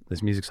site,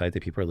 this music site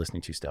that people are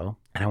listening to still,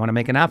 and I want to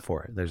make an app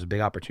for it. There's a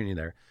big opportunity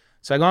there.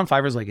 So I go on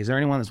Fiverr's like, is there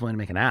anyone that's willing to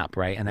make an app?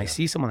 Right. And I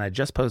see someone that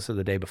just posted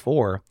the day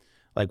before,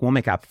 Like, we'll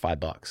make an app for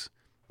 $5.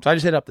 So I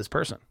just hit up this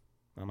person.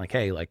 I'm like,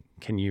 hey, like,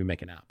 can you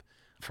make an app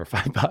for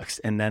 $5?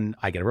 And then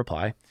I get a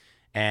reply.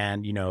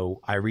 And,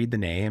 I read the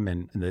name,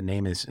 and the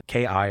name is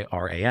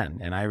Kiran.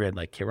 And I read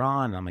like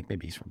Kiran, and I'm like,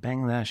 maybe he's from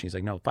Bangladesh. He's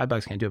like, no,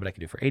 $5 can't do it, but I can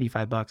do it for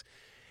 $85.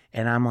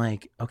 And I'm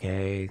like,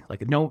 okay,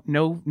 like no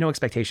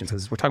expectations,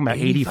 because we're talking about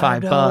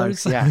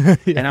 $85. Yeah.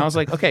 Yeah. And I was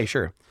like, okay,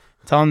 sure.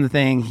 Tell him the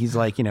thing. He's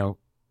like,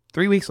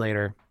 3 weeks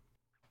later,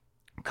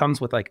 comes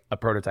with like a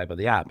prototype of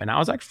the app. And I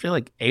was actually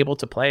like able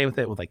to play with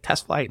it with like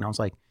test flight. And I was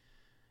like,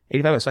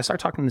 $85. So I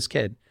started talking to this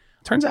kid.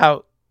 Turns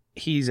out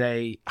he's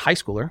a high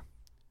schooler,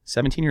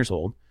 17 years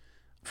old,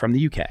 from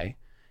the UK.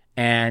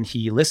 And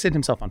he listed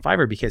himself on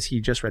Fiverr because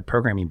he just read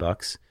programming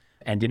books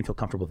and didn't feel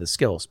comfortable with his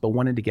skills, but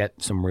wanted to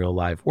get some real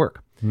live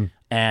work.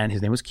 And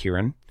his name was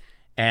Kiran.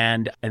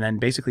 And then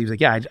basically he was like,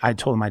 yeah, I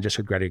told him I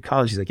just graduated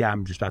college. He's like, yeah,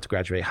 I'm just about to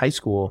graduate high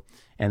school,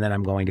 and then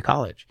I'm going to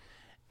college.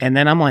 And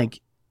then I'm like,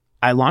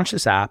 I launched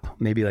this app,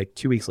 maybe like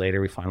 2 weeks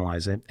later, we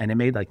finalized it, and it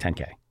made like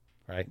 10K,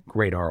 right?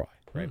 Great ROI,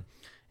 right?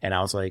 And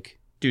I was like,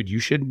 dude, you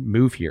should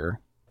move here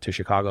to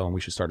Chicago and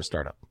we should start a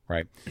startup,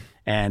 right?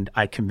 And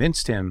I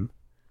convinced him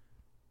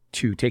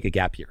to take a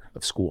gap year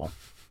of school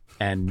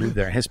and move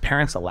there. His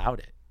parents allowed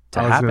it to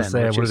happen. I was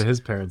going to say, what did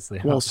his parents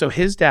say? Well, so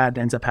his dad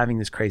ends up having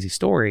this crazy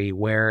story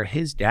where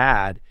his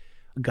dad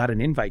got an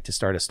invite to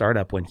start a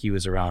startup when he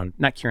was around,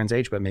 not Kieran's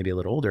age, but maybe a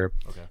little older.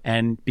 Okay.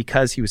 And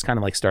because he was kind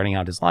of like starting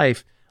out his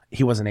life,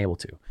 he wasn't able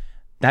to.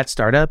 That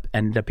startup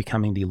ended up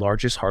becoming the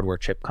largest hardware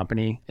chip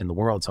company in the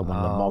world. So one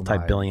of the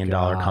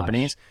multi-billion-dollar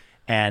companies.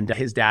 And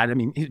his dad, I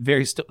mean, he's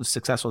very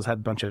successful, has had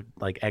a bunch of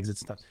like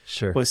exits and stuff.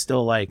 Sure. Was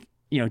still like,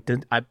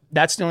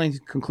 that's the only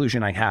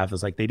conclusion I have,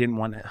 is like they didn't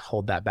want to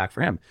hold that back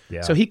for him.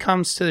 Yeah. So he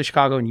comes to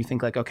Chicago, and you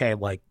think like, okay,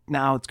 like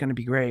now it's going to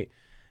be great.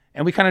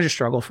 And we kind of just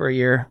struggle for a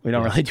year. We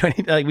don't really do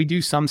anything. Like, we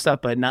do some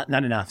stuff, but not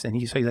enough. And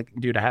he's like,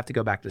 dude, I have to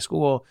go back to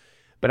school,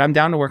 but I'm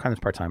down to work on this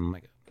part-time. I'm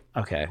like,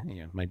 okay,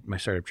 my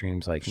startup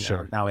dreams, like,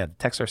 sure. Now we have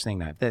the Techstars thing,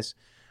 now I have this.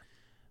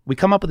 We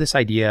come up with this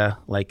idea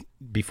like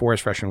before his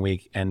freshman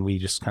week, and we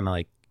just kind of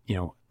like,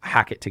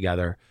 hack it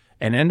together.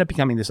 And it ended up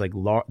becoming this like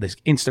this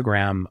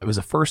Instagram. It was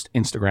the first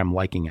Instagram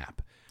liking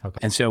app. Okay.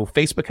 And so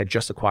Facebook had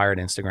just acquired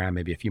Instagram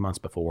maybe a few months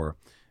before.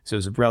 So it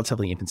was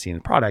relatively infancy in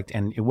the product,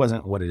 and it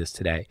wasn't what it is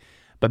today.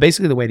 But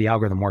basically the way the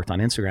algorithm worked on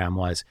Instagram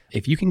was,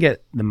 if you can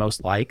get the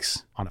most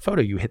likes on a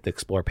photo, you hit the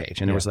explore page.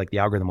 And it was like the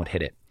algorithm would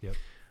hit it. Yep.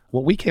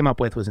 What we came up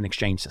with was an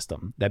exchange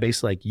system that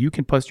basically like you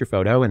can post your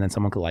photo and then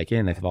someone could like it.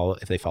 And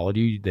if they followed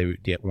you, they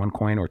would get 1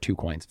 coin or 2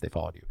 coins if they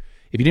followed you.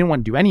 If you didn't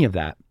want to do any of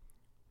that,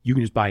 you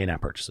can just buy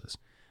in-app purchases.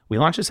 We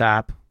launched this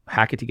app,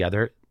 hack it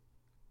together.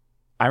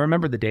 I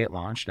remember the day it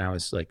launched, and I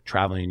was like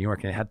traveling in New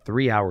York, and it had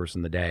 3 hours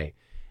in the day,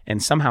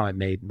 and somehow it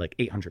made like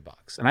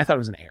 $800. And I thought it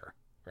was an error,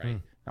 right?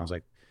 I was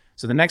like,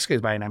 so the next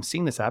goes by, and I'm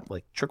seeing this app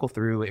like trickle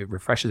through. It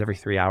refreshes every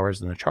 3 hours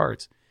in the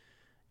charts,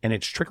 and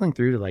it's trickling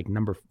through to like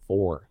number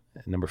 4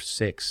 and number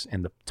 6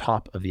 in the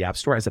top of the App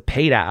Store as a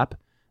paid app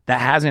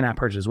that has an app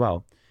purchase as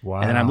well.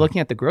 Wow. And then I'm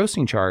looking at the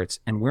grossing charts,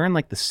 and we're in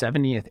like the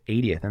 70th,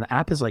 80th, and the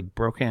app is like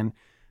broken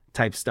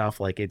type stuff.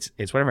 Like it's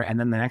whatever. And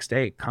then the next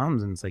day it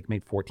comes and it's like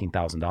made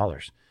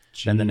 $14,000.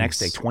 Then the next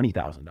day,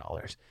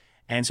 $20,000.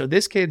 And so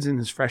this kid's in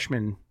his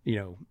freshman,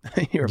 year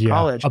of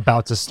college,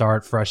 about to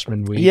start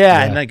freshman week.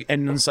 Yeah.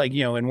 And it's like,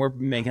 and we're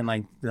making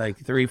like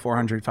 300,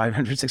 400,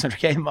 500,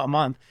 600K a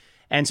month.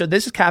 And so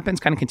this happens,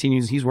 kind of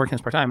continues. He's working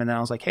as part-time. And then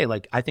I was like, hey,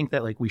 like, I think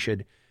that like we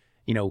should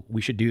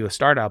do a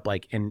startup,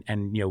 like,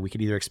 and we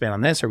could either expand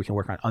on this, or we can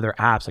work on other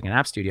apps, like an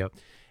app studio.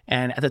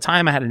 And at the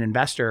time I had an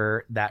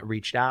investor that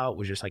reached out,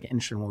 was just like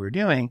interested in what we were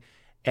doing.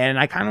 And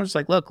I kind of was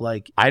like, look,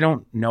 like, I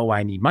don't know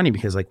why I need money,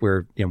 because like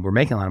we're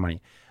making a lot of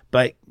money,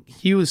 but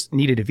he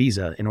needed a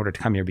visa in order to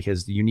come here,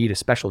 because you need a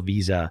special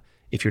visa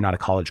if you're not a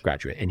college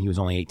graduate. And he was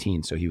only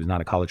 18, so he was not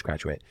a college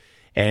graduate.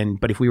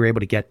 But if we were able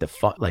to get the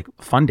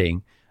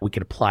funding, we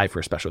could apply for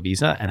a special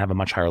visa and have a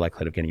much higher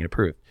likelihood of getting it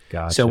approved.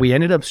 Gotcha. So we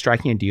ended up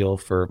striking a deal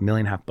for $1.5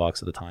 million at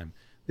the time.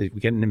 We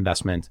get an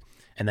investment,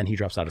 and then he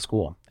drops out of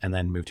school and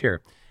then moved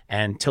here.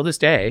 And till this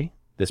day,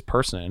 this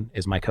person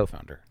is my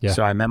co-founder. Yeah.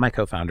 So I met my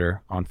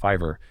co-founder on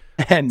Fiverr,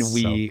 and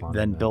we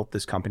then built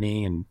this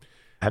company and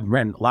have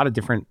ran a lot of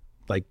different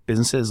like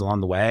businesses along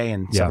the way,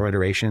 and several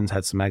iterations,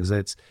 had some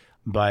exits.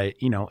 But,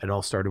 it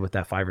all started with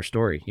that Fiverr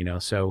story,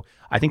 So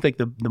I think like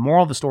the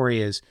moral of the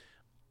story is,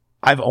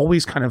 I've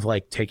always kind of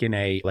like taken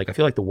I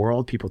feel like the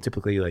world, people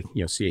typically like,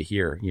 see it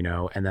here,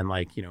 and then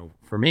like,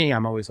 for me,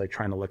 I'm always like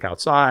trying to look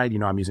outside,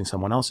 I'm using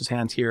someone else's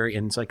hands here.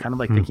 And it's like kind of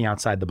like thinking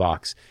outside the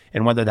box.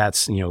 And whether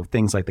that's,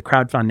 things like the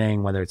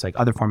crowdfunding, whether it's like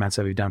other formats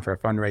that we've done for our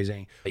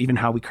fundraising, even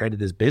how we created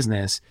this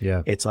business,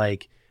 it's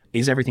like,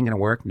 is everything going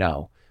to work?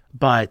 No.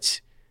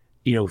 But,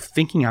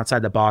 thinking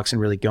outside the box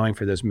and really going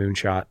for those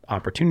moonshot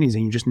opportunities,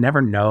 and you just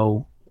never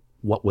know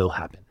what will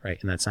happen, right,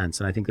 in that sense.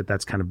 And I think that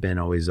that's kind of been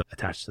always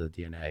attached to the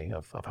DNA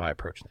of how I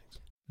approach things.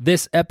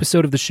 This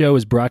episode of the show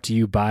is brought to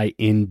you by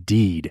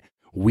Indeed.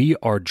 We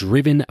are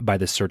driven by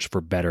the search for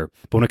better.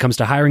 But when it comes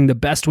to hiring, the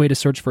best way to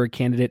search for a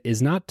candidate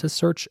is not to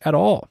search at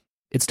all.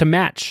 It's to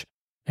match,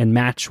 and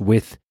match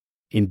with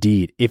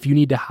Indeed. If you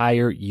need to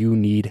hire, you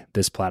need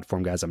this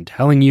platform, guys. I'm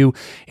telling you,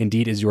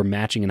 Indeed is your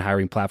matching and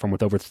hiring platform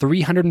with over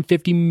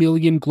 350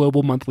 million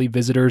global monthly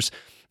visitors,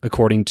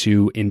 according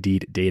to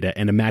Indeed data,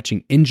 and a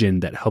matching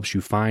engine that helps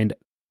you find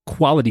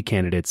quality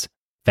candidates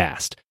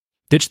fast.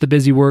 Ditch the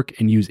busy work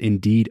and use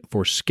Indeed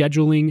for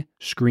scheduling,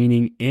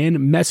 screening, and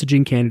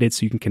messaging candidates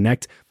so you can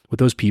connect with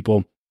those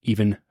people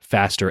even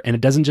faster. And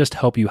it doesn't just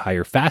help you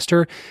hire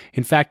faster.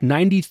 In fact,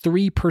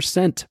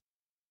 93%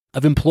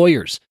 of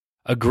employers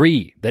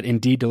agree that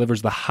Indeed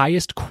delivers the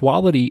highest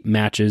quality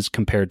matches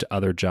compared to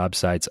other job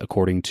sites,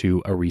 according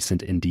to a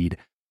recent Indeed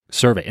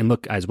survey. And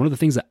look, guys, one of the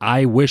things that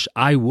I wish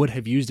I would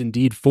have used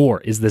Indeed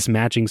for is this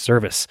matching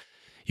service.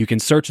 You can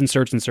search and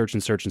search and search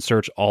and search and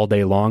search all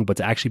day long, but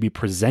to actually be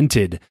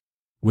presented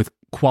with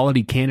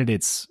quality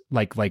candidates,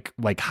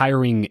 like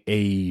hiring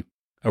a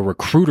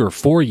recruiter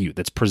for you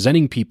that's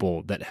presenting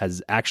people that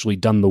has actually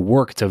done the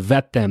work to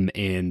vet them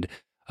and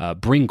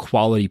bring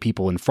quality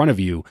people in front of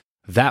you,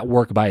 that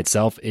work by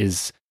itself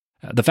is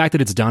the fact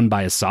that it's done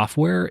by a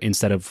software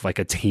instead of like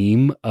a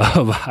team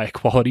of high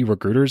quality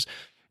recruiters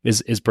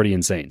is pretty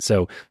insane.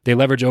 So they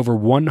leverage over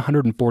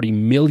 140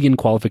 million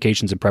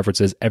qualifications and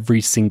preferences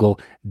every single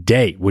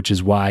day, which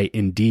is why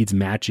Indeed's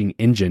matching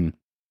engine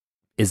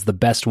is the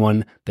best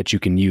one that you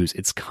can use.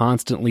 It's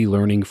constantly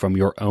learning from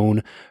your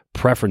own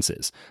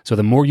preferences. So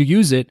the more you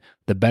use it,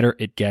 the better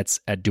it gets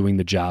at doing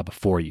the job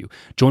for you.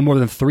 Join more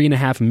than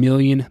 3.5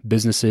 million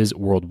businesses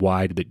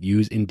worldwide that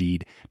use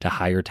Indeed to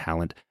hire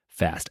talent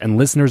fast. And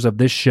listeners of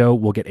this show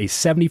will get a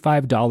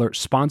 $75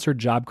 sponsored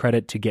job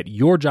credit to get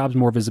your jobs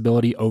more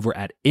visibility over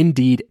at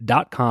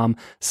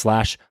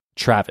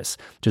Indeed.com/Travis.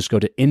 Just go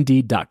to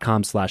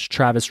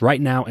Indeed.com/Travis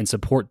right now and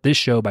support this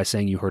show by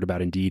saying you heard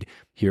about Indeed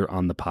here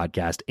on the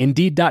podcast.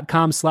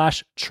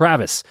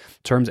 Indeed.com/Travis.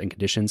 Terms and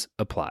conditions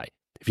apply.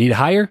 If you need to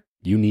hire,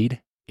 you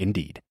need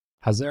Indeed.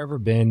 Has there ever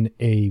been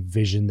a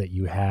vision that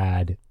you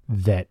had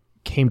that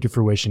came to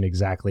fruition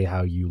exactly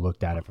how you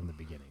looked at it from the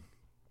beginning?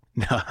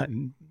 No,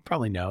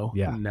 probably no.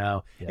 Yeah.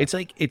 No. Yeah. It's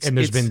like, and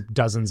there's been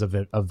dozens of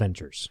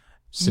ventures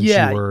since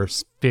you were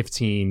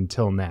 15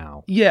 till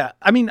now. Yeah.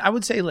 I mean, I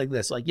would say like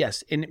this, like,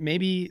 yes. And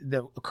maybe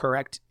the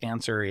correct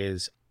answer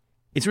is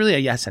it's really a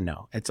yes and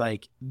no. It's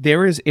like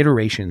there is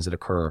iterations that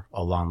occur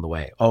along the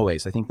way.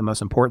 Always. I think the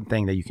most important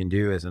thing that you can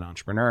do as an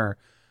entrepreneur,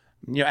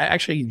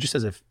 actually just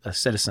as a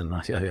citizen,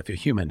 if you're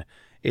human,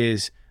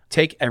 is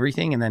take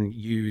everything and then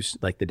use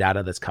like the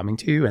data that's coming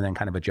to you and then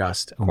kind of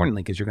adjust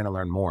accordingly because you're going to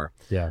learn more.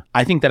 Yeah.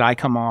 I think that I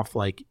come off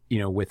like,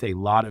 with a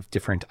lot of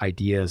different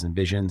ideas and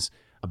visions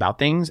about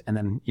things. And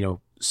then,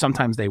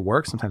 sometimes they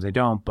work, sometimes they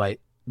don't, but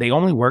they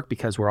only work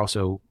because we're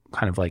also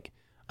kind of like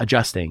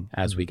adjusting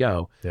as we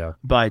go. Yeah.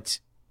 But,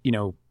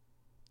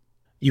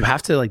 you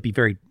have to like be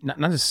very, not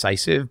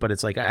decisive, but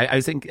it's like,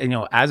 I think,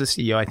 as a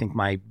CEO, I think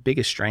my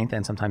biggest strength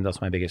and sometimes also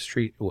my biggest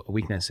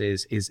weakness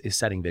is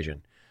setting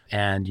vision.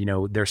 And,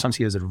 there are some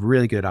CEOs that are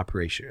really good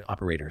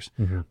operators.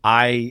 Mm-hmm.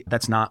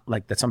 That's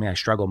something I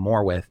struggle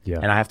more with. Yeah.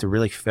 And I have to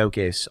really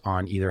focus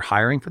on either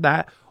hiring for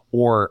that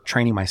or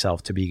training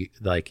myself to be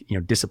like,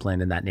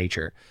 disciplined in that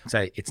nature.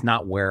 So it's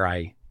not where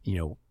I,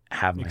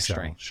 have my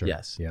strength. Sure.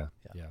 Yes. Yeah.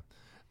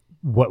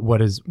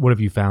 What have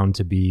you found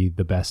to be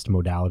the best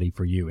modality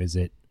for you? Is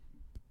it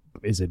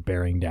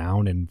bearing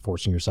down and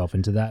forcing yourself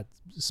into that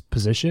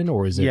position,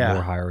 or is it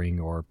more hiring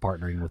or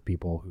partnering with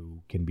people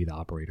who can be the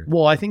operator?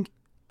 Well, I think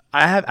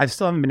I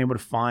still haven't been able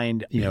to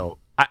find,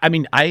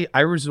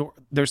 I resort,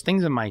 there's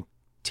things in my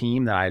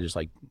team that I just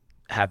like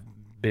have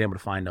been able to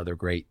find other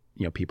great,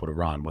 people to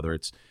run, whether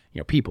it's,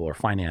 people or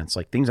finance,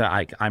 like things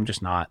that I'm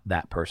just not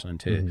that person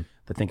to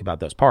think about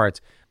those parts.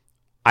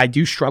 I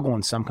do struggle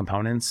in some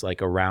components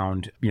like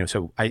around,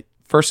 so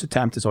first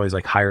attempt is always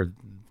like hire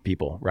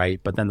people, right?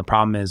 But then the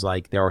problem is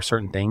like, there are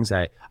certain things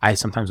that I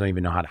sometimes don't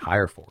even know how to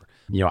hire for.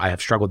 I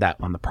have struggled that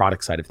on the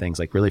product side of things,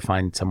 like really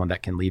find someone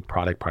that can lead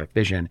product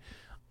vision,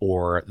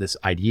 or this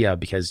idea,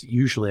 because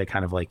usually I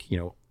kind of like,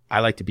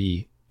 I like to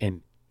be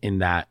in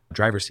that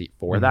driver's seat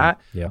for that.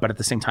 Yeah. But at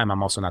the same time,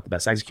 I'm also not the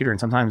best executor. And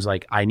sometimes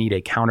like I need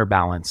a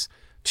counterbalance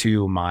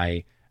to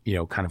my,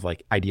 kind of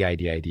like idea.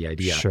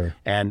 Sure.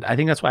 And I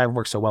think that's why I've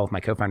worked so well with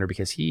my co-founder,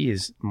 because he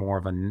is more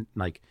of a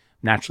like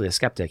naturally a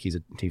skeptic. He's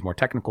more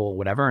technical,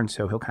 whatever. And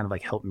so he'll kind of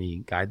like help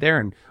me guide there.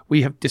 And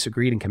we have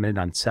disagreed and committed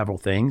on several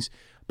things.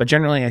 But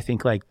generally, I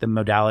think like the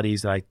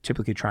modalities that I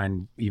typically try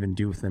and even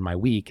do within my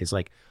week is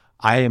like,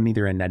 I am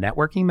either in a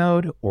networking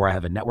mode, or I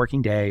have a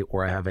networking day,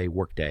 or I have a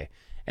work day.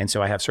 And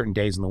so I have certain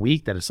days in the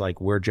week that it's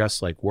like, we're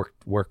just like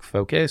work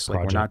focused, like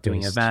we're not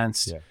doing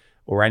events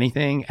or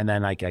anything. And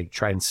then like I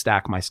try and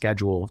stack my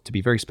schedule to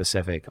be very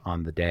specific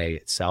on the day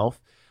itself.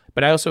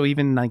 But I also,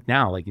 even like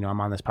now, like, I'm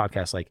on this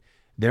podcast, like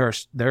there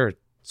are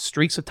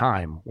streaks of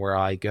time where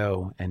I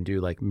go and do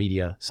like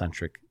media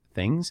centric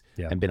things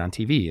and been on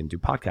TV and do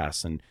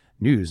podcasts and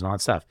news and all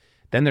that stuff.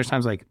 Then there's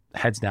times like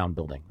heads down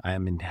building. I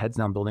am in heads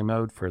down building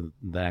mode for the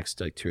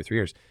next like 2 or 3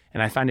 years.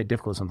 And I find it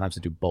difficult sometimes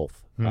to do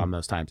both on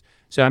those times.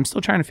 So I'm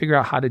still trying to figure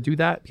out how to do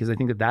that, because I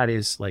think that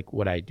is like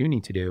what I do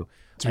need to do.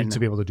 To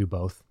be able to do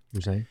both,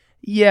 you're saying?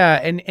 Yeah,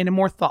 and in a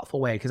more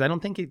thoughtful way, because I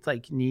don't think it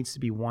like needs to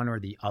be one or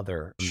the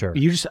other. Sure.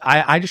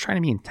 I just try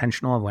to be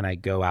intentional when I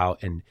go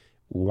out and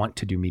want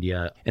to do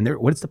media. And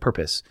what's the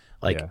purpose?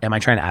 Like, am I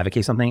trying to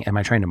advocate something? Am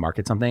I trying to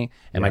market something?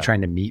 Am I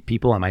trying to meet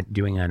people? Am I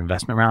doing an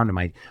investment round? Am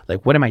I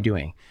like, what am I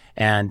doing?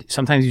 And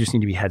sometimes you just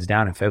need to be heads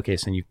down and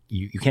focus, and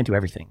you can't do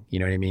everything. You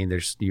know what I mean?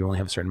 You only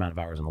have a certain amount of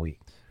hours in the week.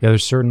 Yeah,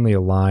 there's certainly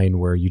a line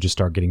where you just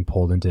start getting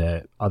pulled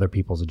into other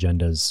people's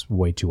agendas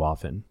way too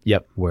often.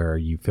 Yep. Where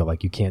you feel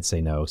like you can't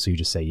say no, so you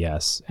just say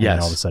yes. And then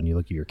all of a sudden you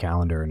look at your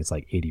calendar and it's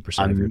like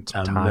 80% of your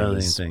time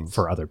is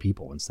for other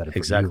people instead of for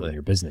you and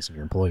your business and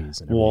your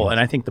employees. And well,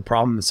 and I think the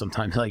problem is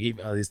sometimes, like,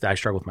 at least I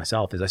struggle with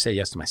myself, is I say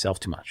yes to myself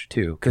too much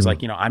too. Because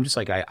like, I'm just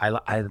like, I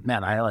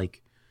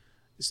like,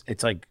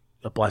 it's like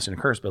a blessing and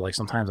a curse, but like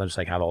sometimes I just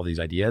like have all these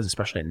ideas,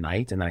 especially at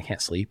night, and then I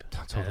can't sleep.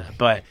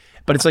 Totally.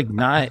 But it's like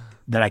not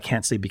that I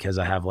can't sleep because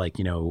I have like,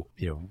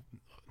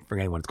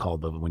 forgetting what it's called,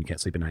 but when you can't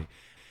sleep at night.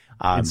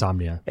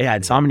 Insomnia. Yeah,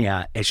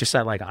 insomnia. It's just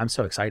that like I'm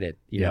so excited,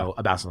 you know,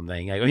 about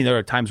something. I mean, there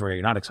are times where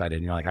you're not excited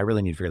and you're like, I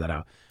really need to figure that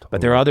out. Totally.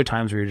 But there are other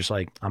times where you're just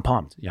like, I'm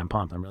pumped. Yeah, I'm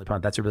pumped. I'm really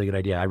pumped. That's a really good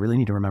idea. I really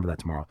need to remember that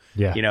tomorrow.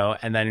 Yeah.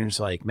 And then you're just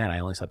like, man, I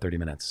only slept 30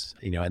 minutes,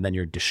 and then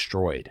you're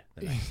destroyed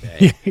the next day.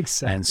 Yeah,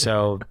 exactly. And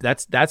so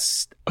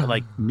that's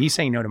like me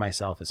saying no to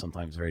myself is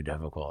sometimes very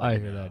difficult. I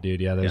hear that,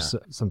 dude. Yeah. There's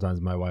sometimes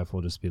my wife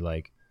will just be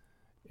like,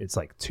 it's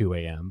like 2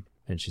 a.m.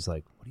 and she's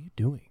like, what are you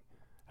doing?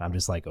 I'm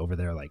just like over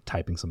there, like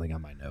typing something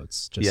on my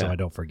notes just so I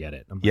don't forget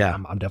it. I'm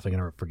definitely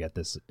going to forget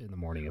this in the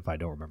morning if I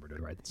don't remember to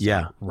write this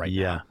now.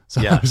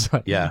 So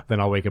then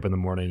I'll wake up in the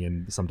morning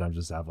and sometimes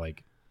just have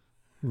like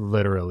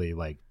literally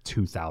like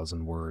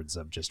 2,000 words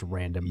of just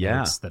random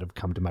notes that have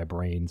come to my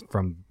brain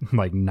from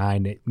like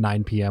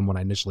 9 p.m. when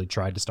I initially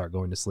tried to start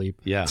going to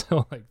sleep. Yeah.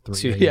 Till like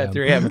 3 a.m. Yeah,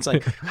 3 a.m. It's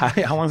like,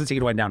 how long does it take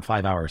you to wind down?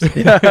 5 hours. Like,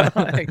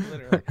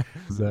 literally.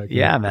 Exactly.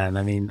 Yeah, man.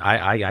 I mean,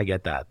 I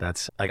get that.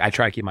 That's like, I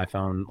try to keep my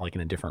phone like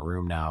in a different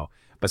room now,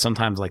 but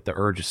sometimes like the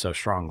urge is so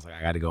strong. It's like,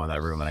 I got to go in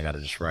that room and I got to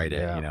just write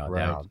it,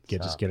 right.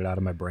 Just get it out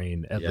of my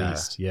brain at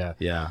least. Yeah.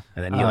 Yeah.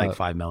 And then eat like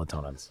 5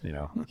 melatonins,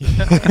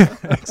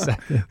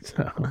 Exactly.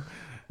 So.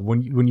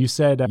 When you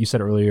said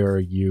earlier,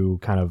 you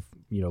kind of,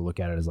 look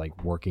at it as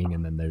like working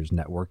and then there's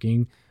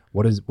networking.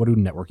 What do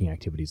networking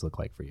activities look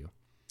like for you?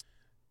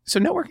 So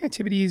networking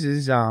activities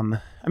is,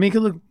 it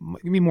could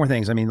be more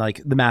things. I mean, like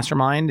the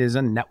mastermind is a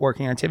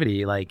networking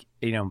activity. Like,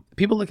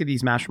 people look at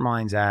these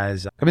masterminds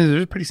as,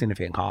 there's pretty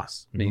significant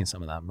costs being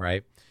some of them,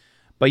 right?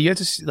 But you have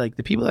to see, like,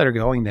 the people that are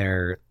going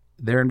there,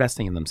 they're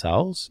investing in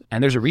themselves,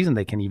 and there's a reason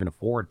they can even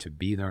afford to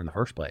be there in the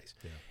first place.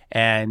 Yeah.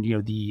 And,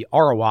 the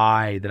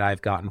ROI that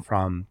I've gotten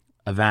from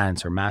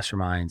events or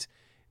masterminds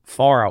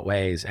far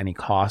outweighs any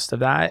cost of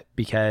that,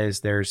 because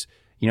there's,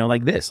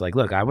 like this, like,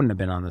 look, I wouldn't have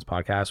been on this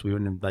podcast. We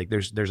wouldn't have, like,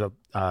 there's a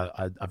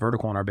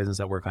vertical in our business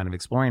that we're kind of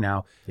exploring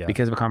now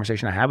because of a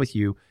conversation I had with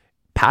you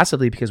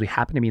passively, because we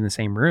happen to be in the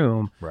same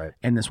room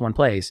in this one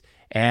place.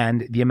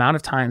 And the amount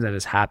of times that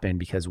has happened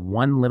because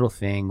one little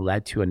thing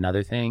led to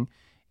another thing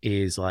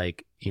is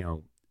like,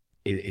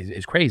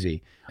 is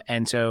crazy.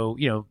 And so,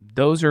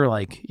 those are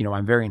like,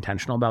 I'm very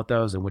intentional about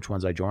those and which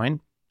ones I join.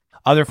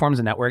 Other forms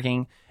of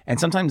networking, and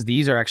sometimes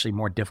these are actually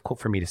more difficult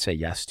for me to say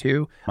yes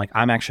to. Like,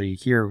 I'm actually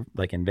here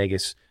like in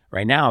Vegas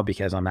right now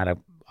because I'm at a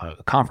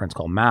conference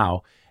called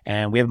MAU,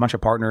 and we have a bunch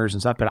of partners and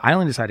stuff, but I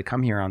only decided to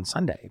come here on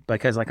Sunday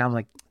because like, I'm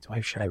like,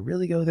 should I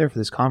really go there for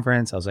this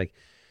conference? I was like,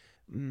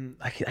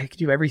 I could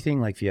do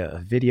everything like via a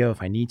video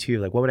if I need to.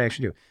 Like, what would I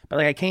actually do? But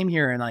like, I came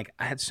here and like,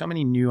 I had so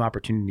many new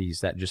opportunities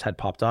that just had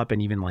popped up,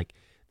 and even like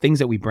things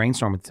that we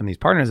brainstorm with some of these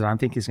partners that I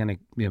think is going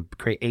to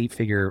create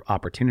 8-figure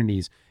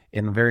opportunities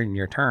in the very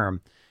near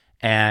term.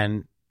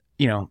 And,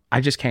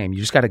 I just came, you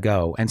just got to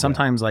go. And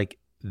sometimes like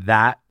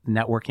that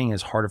networking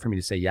is harder for me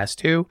to say yes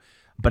to,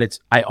 but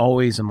I'm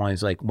always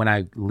like, when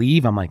I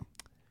leave, I'm like,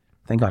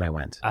 thank God I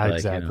went.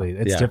 Exactly.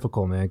 It's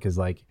difficult, man. Cause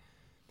like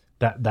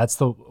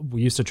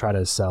we used to try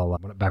to sell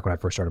back when I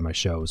first started my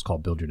show, it was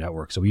called Build Your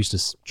Network. So we used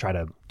to try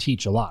to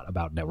teach a lot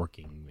about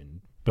networking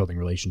and building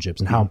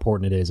relationships and how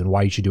important it is and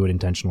why you should do it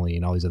intentionally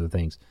and all these other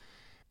things.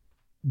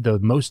 The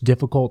most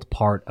difficult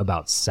part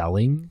about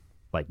selling,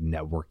 like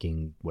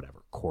networking,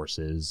 whatever,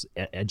 courses,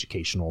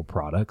 educational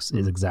products,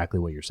 is exactly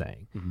what you're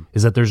saying,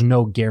 is that there's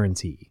no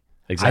guarantee.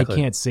 Exactly. I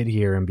can't sit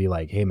here and be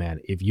like, hey man,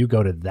 if you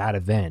go to that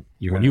event,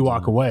 when you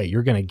walk away,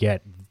 you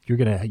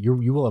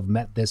will have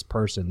met this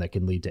person that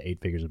can lead to 8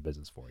 figures of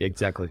business for you.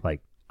 Exactly.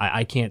 Like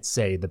I can't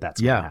say that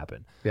that's going to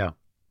happen. Yeah.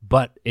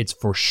 But it's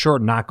for sure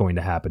not going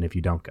to happen if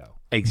you don't go.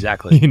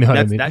 Exactly. You know what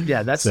I mean?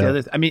 That's the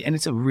other, and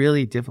it's a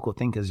really difficult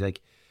thing because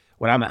like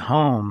when I'm at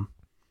home,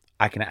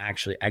 I can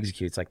actually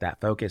execute. It's like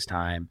that focus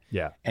time.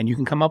 Yeah. And you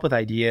can come up with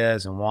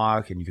ideas and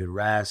walk, and you could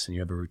rest, and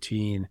you have a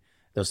routine.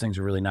 Those things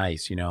are really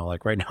nice.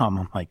 Like right now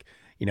I'm like,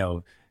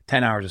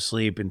 10 hours of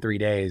sleep in 3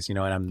 days, and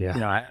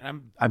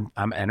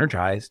I'm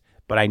energized,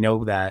 but I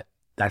know that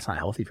that's not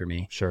healthy for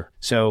me. Sure.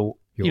 So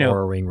Your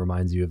Aura Ring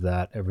reminds you of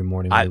that every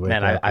morning when you wake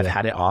up. I've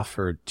had it off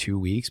for 2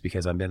 weeks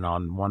because I've been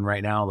on one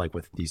right now, like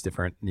with these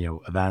different,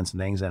 events and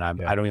things. And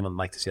I don't even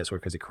like to see that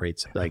because it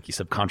creates like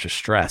subconscious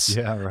stress,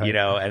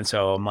 and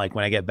so I'm like,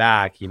 when I get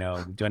back, do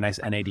a nice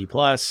NAD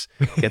plus,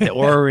 get the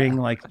Aura Ring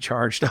like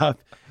charged up,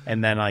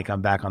 and then like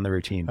I'm back on the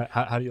routine.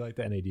 How do you like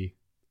the NAD?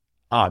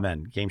 Oh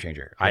man, game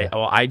changer. Yeah.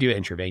 I do it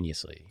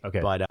intravenously. Okay.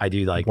 But I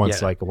do like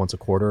once a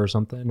quarter or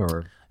something,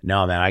 or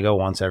no, man, I go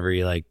once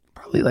every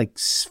probably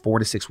 4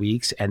 to 6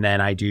 weeks, and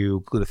then I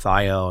do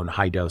glutathione,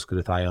 high dose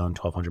glutathione,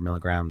 1,200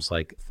 milligrams,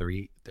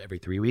 every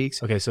 3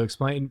 weeks. Okay, so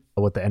explain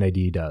what the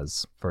NAD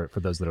does for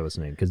those that are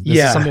listening, because this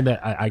is something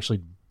that I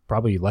actually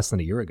probably less than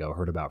a year ago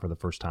heard about for the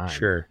first time.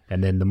 Sure.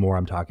 And then the more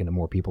I'm talking to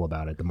more people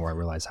about it, the more I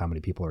realize how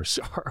many people are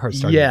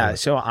starting. Yeah.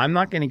 So I'm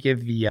not going to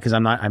give because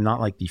I'm not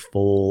like the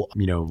full,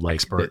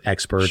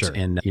 experts sure.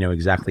 in,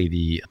 exactly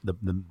the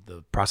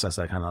process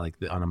that kind of like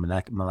on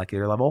a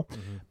molecular level.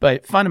 Mm-hmm.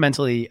 But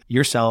fundamentally,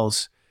 your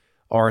cells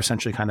are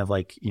essentially kind of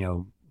like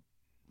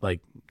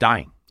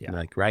dying,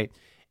 right?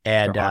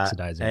 And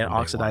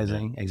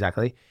oxidizing,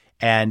 exactly.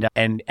 And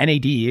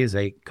NAD is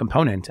a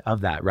component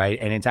of that, right?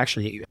 And it's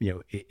actually,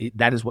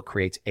 that is what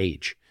creates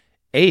age.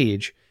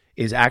 Age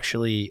is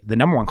actually the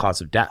number one cause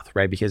of death,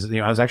 right? Because,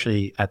 I was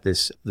actually at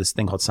this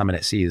thing called Summit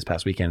at Sea this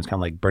past weekend. It's kind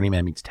of like Burning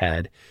Man meets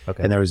TED.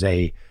 Okay. And there was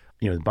a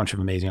bunch of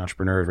amazing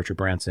entrepreneurs, Richard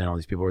Branson, all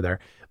these people were there.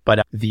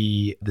 But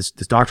this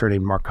doctor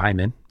named Mark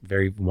Hyman,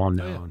 very well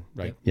known,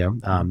 right? Yeah.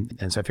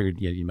 And so I figured,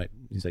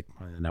 he's like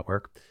on the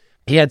network.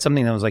 He had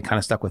something that was like kind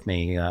of stuck with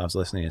me. I was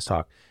listening to his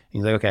talk.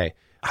 He's like, okay,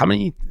 how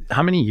many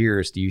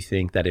years do you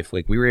think that if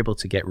we were able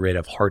to get rid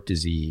of heart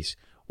disease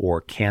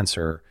or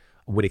cancer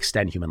would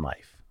extend human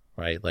life,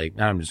 right? Like,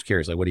 I'm just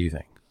curious, what do you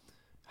think?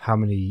 How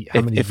many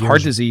if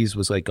heart disease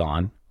was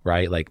gone,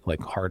 right? Like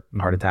heart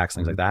attacks,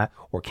 things like that,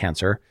 or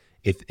cancer,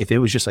 if it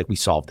was just we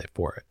solved it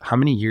for it, how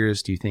many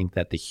years do you think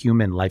that the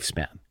human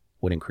lifespan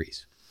would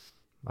increase?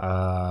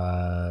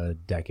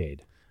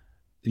 Decade.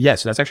 Yeah,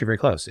 so that's actually very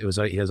close. It was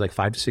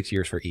 5 to 6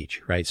 years for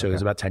each, right? So It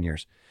was about 10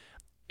 years.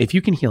 If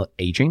you can heal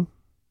aging,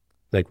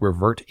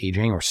 revert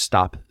aging or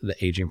stop the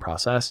aging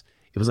process,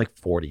 it was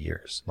 40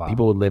 years. Wow.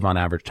 People would live on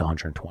average to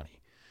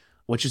 120,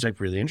 which is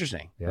really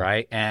interesting,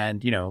 right?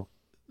 And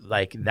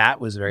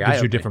that was very gives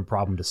you a different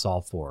problem to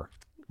solve for,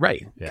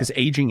 right? Because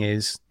aging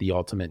is the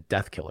ultimate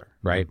death killer,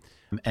 right?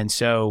 Mm-hmm. And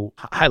so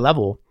high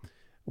level,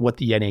 what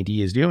the NAD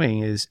is doing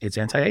is it's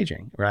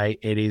anti-aging, right?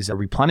 It is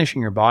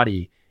replenishing your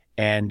body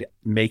and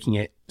making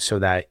it so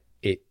that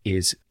it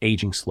is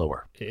aging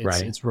slower,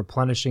 right? It's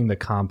replenishing the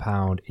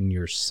compound in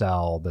your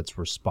cell that's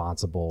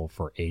responsible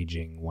for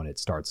aging when it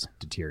starts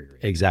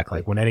deteriorating.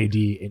 Exactly. When NAD,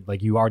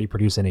 you already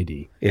produce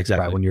NAD,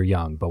 exactly, right, when you're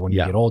young, but when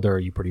you get older,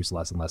 you produce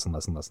less and less and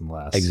less and less and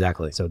less.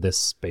 Exactly. So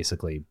this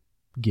basically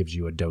gives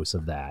you a dose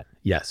of that.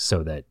 Yes.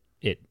 So that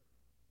it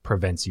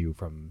prevents you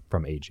from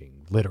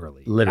aging,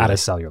 literally at a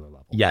cellular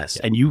level. Yes.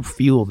 Yeah. And you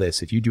feel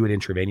this if you do it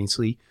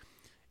intravenously.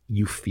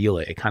 You feel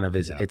it. It kind of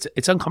is. Yeah.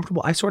 It's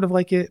uncomfortable. I sort of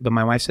like it, but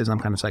my wife says I'm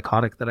kind of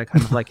psychotic that I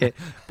kind of like it.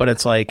 But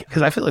it's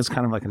because I feel it's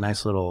kind of like a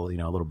nice little,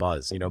 little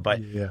buzz,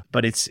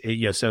 But it's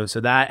so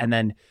that and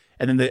then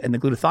the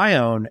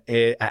glutathione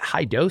at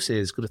high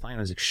doses, glutathione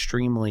is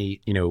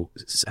extremely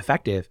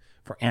effective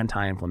for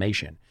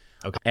anti-inflammation.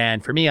 Okay.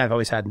 And for me, I've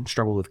always had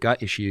struggled with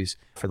gut issues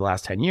for the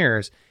last 10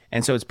 years,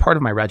 and so it's part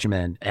of my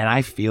regimen. And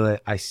I feel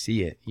it. I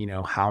see it.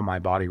 How my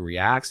body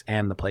reacts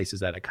and the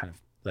places that I kind of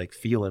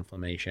feel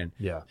inflammation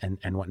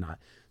and whatnot.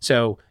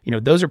 So,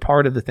 those are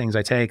part of the things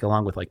I take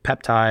along with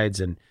peptides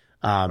and,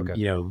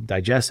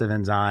 digestive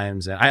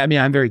enzymes. And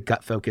I'm very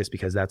gut focused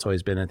because that's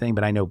always been a thing,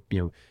 but I know,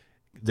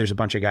 there's a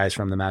bunch of guys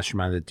from the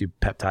mastermind that do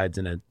peptides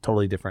in a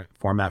totally different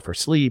format for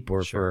sleep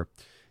or for,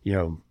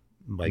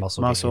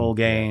 muscle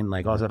gain,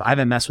 all stuff. I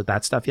haven't messed with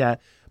that stuff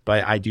yet,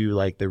 but I do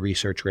the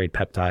research grade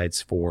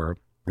peptides for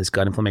this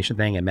gut inflammation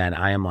thing. And man,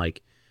 I am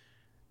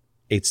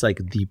it's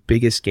the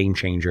biggest game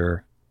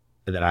changer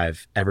that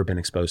I've ever been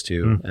exposed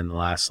to in the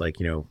last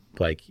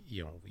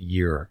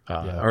year,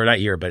 or not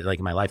year, but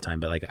in my lifetime.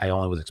 But I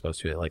only was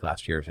exposed to it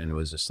last year, and it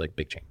was just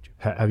big change.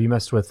 Have you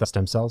messed with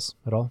stem cells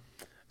at all?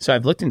 So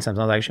I've looked in stem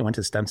cells. I actually went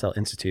to the Stem Cell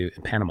Institute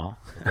in Panama.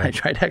 Okay. I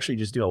tried to actually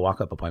just do a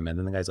walk-up appointment.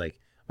 And the guy's like,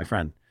 my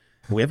friend,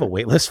 we have a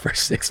wait list for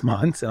 6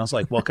 months. And I was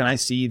like, well, can I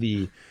see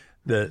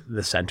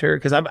the center?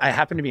 Because I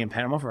happened to be in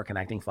Panama for a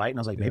connecting flight. And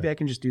I was like, maybe I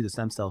can just do the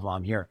stem cells while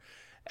I'm here.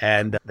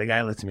 And the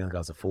guy looked at me like I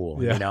was a fool,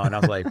 and I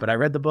was like, but I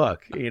read the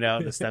book,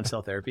 the stem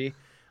cell therapy.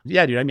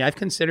 Yeah, dude. I've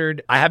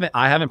considered, I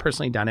haven't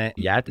personally done it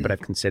yet, but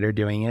I've considered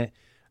doing it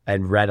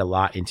and read a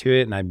lot into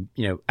it. And I'm,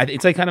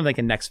 it's kind of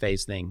a next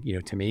phase thing,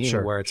 to me,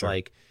 where it's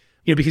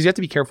because you have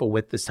to be careful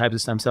with this type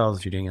of stem cells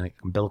if you're doing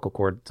umbilical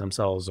cord stem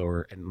cells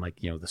and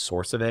the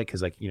source of it.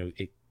 Cause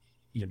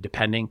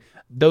depending,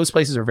 those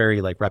places are very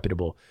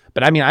reputable,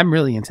 but I'm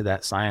really into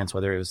that science,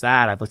 whether it was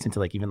that I've looked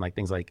into even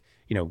things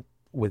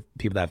with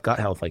people that have gut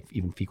health,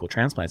 even fecal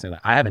transplants.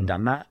 I haven't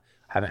done that.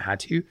 I haven't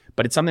had to,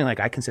 but it's something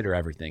I consider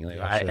everything.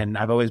 And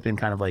I've always been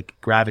kind of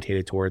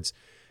gravitated towards,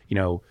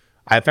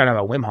 I found out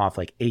about Wim Hof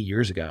like 8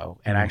 years ago,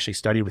 and I actually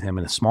studied with him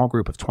in a small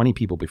group of 20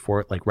 people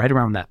before, like right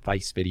around that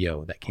Vice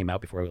video that came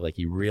out before, like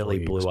he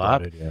really blew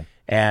up,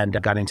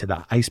 and got into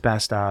the ice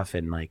bath stuff.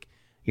 And like,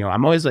 you know,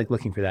 I'm always like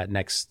looking for that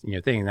next, you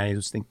know, thing. And I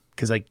just think,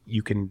 cause like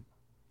you can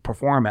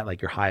perform at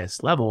like your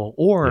highest level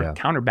or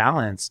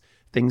counterbalance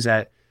things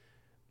that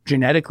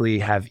genetically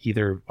have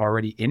either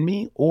already in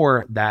me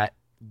or that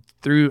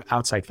through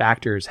outside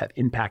factors have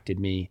impacted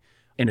me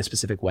in a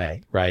specific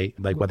way, right?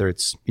 Like whether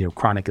it's, you know,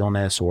 chronic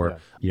illness or,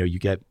 you know, you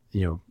get,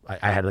 you know,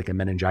 I had like a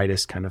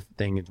meningitis kind of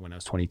thing when I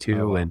was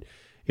 22 and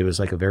it was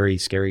like a very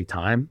scary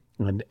time.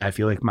 And I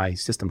feel like my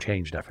system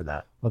changed after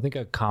that. Well, I think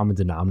a common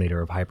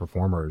denominator of high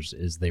performers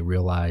is they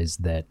realize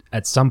that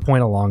at some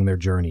point along their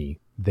journey,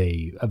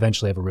 they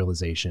eventually have a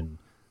realization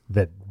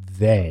that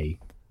they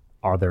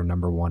are their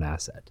number one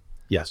asset.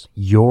 Yes.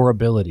 Your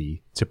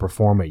ability to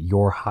perform at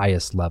your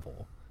highest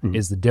level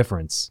is the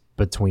difference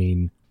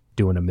between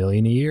doing $1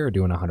 million a year or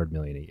doing $100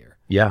 million a year.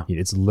 Yeah.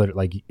 It's literally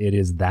like it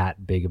is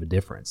that big of a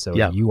difference. So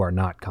you are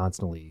not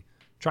constantly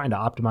trying to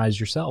optimize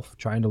yourself,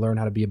 trying to learn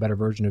how to be a better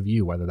version of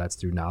you, whether that's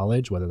through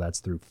knowledge, whether that's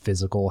through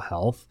physical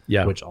health,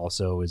 which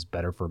also is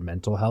better for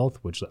mental health,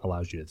 which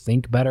allows you to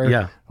think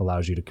better,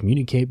 allows you to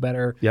communicate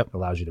better,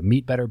 allows you to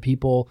meet better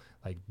people.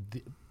 Like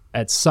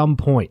at some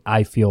point,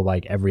 I feel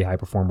like every high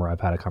performer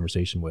I've had a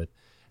conversation with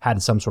had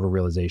some sort of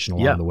realization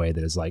along the way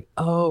that is like,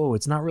 oh,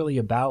 it's not really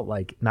about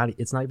like,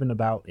 it's not even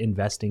about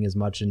investing as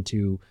much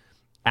into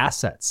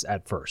assets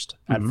at first.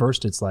 At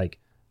first, it's like,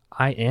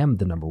 I am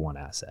the number one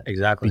asset.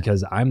 Exactly.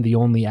 Because I'm the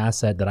only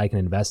asset that I can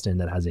invest in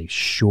that has a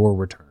sure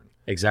return.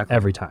 Exactly.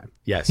 Every time.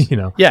 Yes. You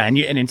know? Yeah. And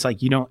it's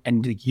like, you don't,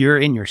 and you're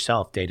in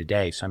yourself day to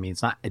day. So, I mean,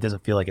 it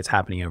doesn't feel like it's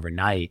happening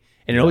overnight.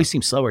 And it always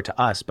seems slower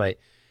to us. But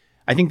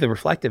I think the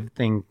reflective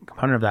thing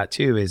component of that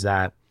too is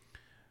that,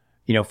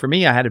 you know, for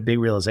me, I had a big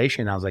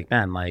realization. I was like,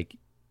 man, like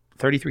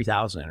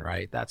 33,000,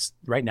 right? That's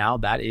right now,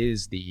 that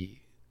is the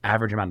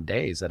average amount of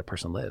days that a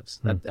person lives.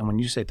 And when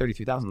you say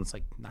 33,000, it's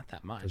like not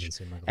that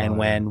much. And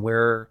when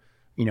we're,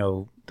 you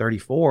know,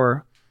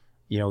 34,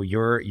 you know,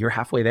 you're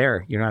halfway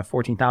there. You're not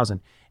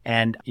 14,000.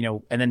 And, you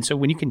know, and then so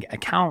when you can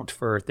account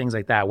for things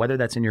like that, whether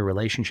that's in your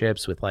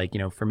relationships with like, you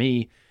know, for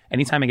me,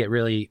 anytime I get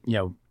really, you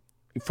know,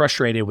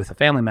 frustrated with a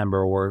family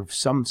member or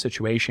some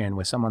situation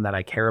with someone that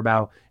I care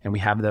about, and we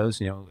have those,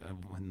 you know,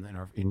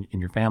 in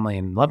your family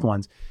and loved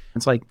ones,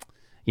 it's like,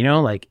 you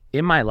know, like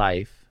in my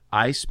life,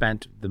 I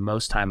spent the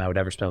most time I would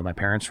ever spend with my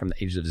parents from the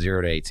ages of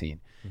 0 to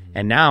 18.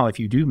 And now if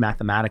you do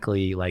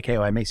mathematically, like, hey,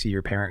 well, I may see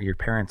your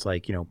parents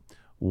like, you know,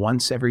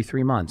 once every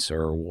 3 months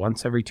or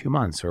once every 2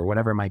 months or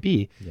whatever it might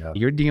be,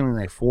 you're dealing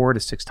like 4 to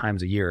 6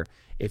 times a year.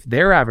 If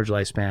their average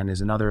lifespan is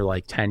another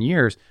like 10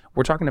 years,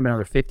 we're talking about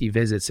another 50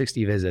 visits,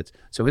 60 visits.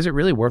 So is it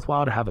really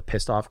worthwhile to have a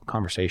pissed off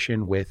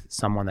conversation with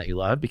someone that you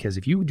love? Because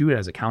if you do it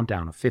as a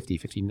countdown of 50,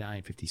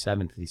 59,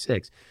 57,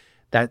 56,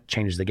 that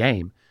changes the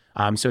game.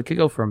 So it could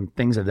go from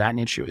things of that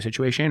nature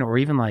situation, or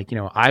even like, you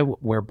know, I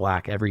wear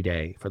black every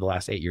day for the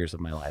last 8 years of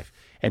my life.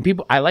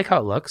 And I like how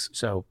it looks,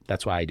 so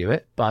that's why I do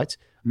it. But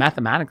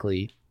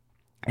mathematically,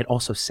 it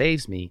also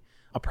saves me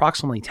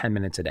approximately 10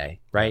 minutes a day,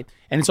 right?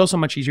 And it's also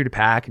much easier to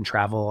pack and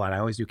travel. And I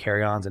always do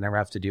carry-ons. I never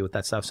have to deal with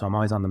that stuff. So I'm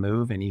always on the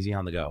move and easy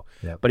on the go.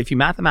 But if you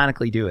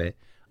mathematically do it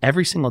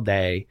every single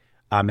day,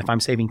 if I'm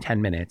saving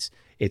 10 minutes,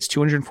 it's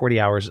 240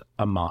 hours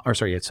a month, or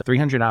sorry, it's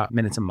 300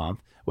 minutes a month,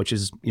 which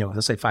is, you know,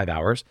 let's say 5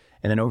 hours.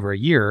 And then over a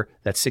year,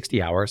 that's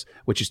 60 hours,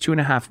 which is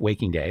 2.5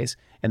 waking days.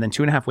 And then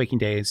 2.5 waking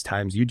days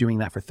times you doing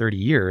that for 30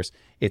 years,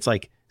 it's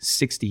like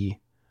 60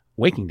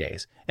 waking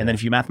days. And then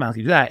if you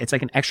mathematically do that, it's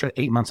like an extra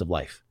 8 months of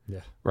life,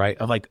 right?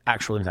 Of like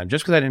actual living time,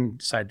 just because I didn't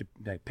decide to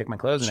like, pick my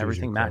clothes and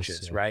everything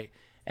matches, right?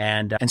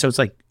 And so it's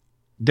like,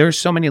 there's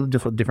so many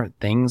different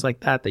things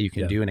like that you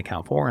can do and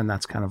account for. And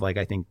that's kind of like,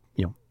 I think,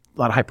 you know, a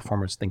lot of high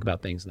performers think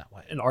about things in that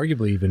way. And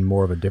arguably even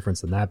more of a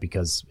difference than that,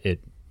 because it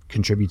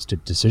contributes to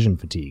decision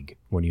fatigue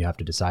when you have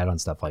to decide on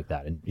stuff like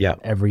that. And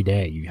every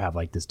day you have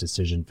like this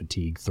decision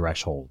fatigue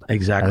threshold.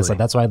 Exactly. And so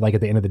that's why, like,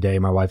 at the end of the day,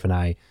 my wife and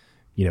I,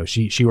 you know,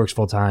 she works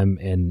full time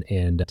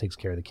and takes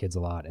care of the kids a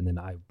lot. And then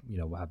I, you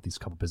know, have these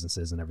couple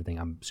businesses and everything.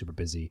 I'm super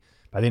busy.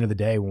 By the end of the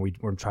day, when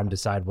we're trying to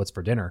decide what's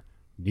for dinner,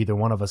 neither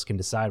one of us can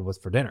decide what's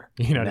for dinner.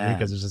 You know what I mean?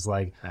 Because it's just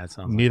like,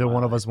 neither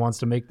one of us wants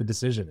to make the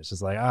decision. It's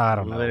just like, I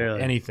don't know,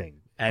 anything.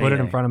 Put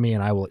it in front of me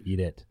and I will eat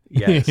it.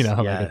 Yes, you know,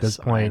 like at this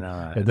point,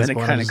 I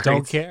just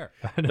don't care.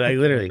 Like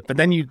literally. But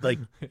then you like,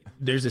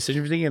 there's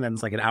decision fatigue, and then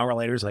it's like an hour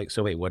later, it's like,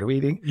 so wait, what are we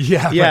eating?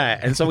 Yeah.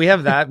 And so we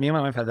have that. Me and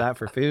my wife have that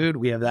for food.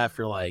 We have that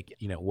for like,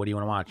 you know, what do you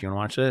want to watch? You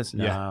want to watch this?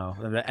 No.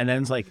 And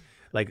then it's like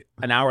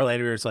an hour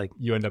later, it's like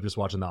you end up just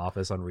watching The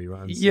Office on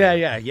reruns.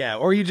 Yeah.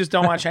 Or you just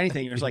don't watch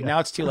anything. You're just like, now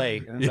it's too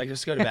late, and it's like,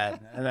 just go to bed.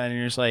 And then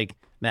you're just like,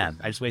 man,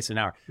 I just wasted an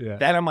hour.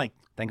 Then I'm like,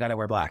 thank God I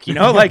wear black, you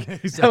know, like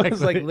exactly. It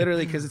was like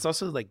literally, because it's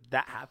also like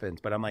that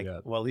happens, but I'm like,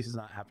 well, at least it's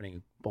not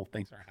happening. Both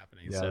things aren't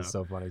happening. Yeah, it's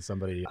so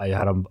funny. I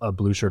had a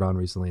blue shirt on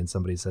recently, and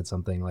somebody said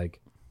something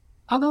like,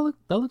 "Oh,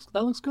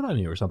 that looks good on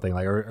you," or something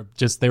like, or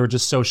just they were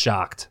just so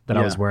shocked that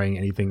I was wearing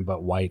anything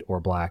but white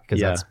or black,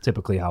 because that's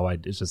typically how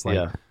it's just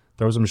like.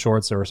 throw some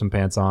shorts or some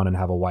pants on and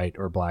have a white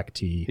or black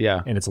tee.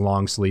 Yeah. And it's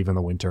long sleeve in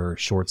the winter,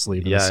 short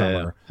sleeve in the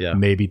summer, yeah.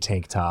 maybe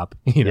tank top,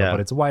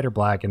 but it's white or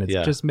black. And it's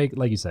just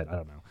like you said, I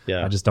don't know.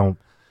 Yeah. I just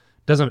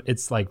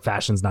it's like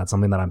fashion's not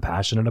something that I'm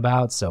passionate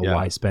about. So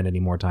why spend any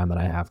more time than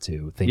I have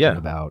to thinking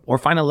about, or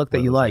find a look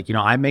that you like.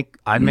 I make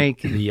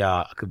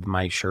the,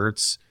 my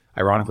shirts,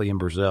 ironically in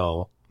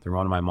Brazil, they're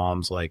one of my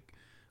mom's like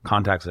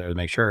contacts there to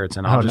make shirts.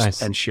 And I'll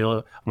nice. And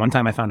one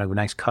time I found a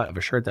nice cut of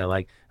a shirt that I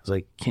like. I was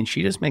like, can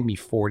she just make me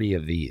 40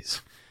 of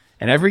these?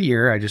 And every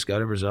year I just go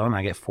to Brazil and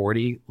I get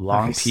 40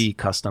 long tee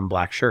custom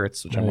black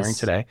shirts, which I'm wearing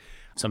today.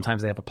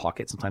 Sometimes they have a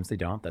pocket, sometimes they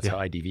don't. That's how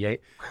I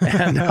deviate.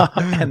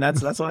 And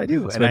that's what I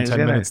do. Spend 10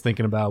 minutes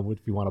thinking about if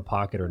you want a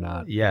pocket or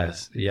not.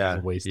 Yes. Yeah.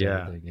 Waste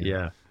everything.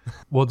 Yeah.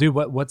 Well, dude,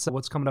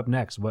 what's coming up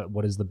next?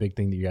 What is the big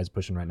thing that you guys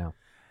pushing right now?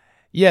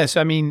 Yeah, so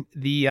I mean,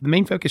 the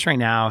main focus right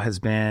now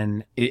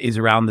is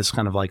around this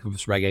kind of like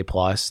this Reggae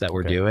Plus that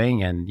we're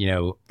doing, and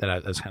that I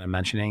was kind of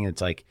mentioning.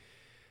 It's like,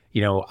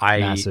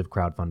 massive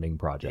crowdfunding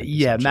project.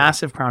 Yeah,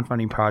 massive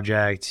crowdfunding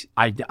project.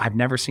 I've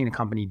never seen a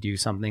company do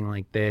something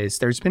like this.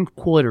 There's been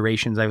cool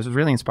iterations. I was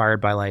really inspired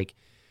by like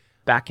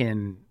back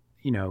in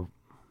I don't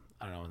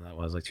know when that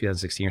was, like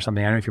 2016 or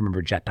something. I don't know if you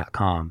remember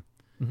Jet.com,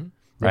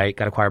 right?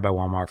 Got acquired by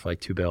Walmart for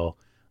like $2 billion.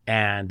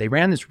 And they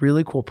ran this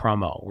really cool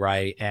promo,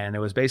 right? And it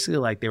was basically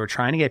like they were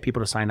trying to get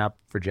people to sign up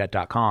for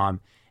Jet.com.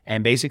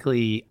 And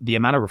basically the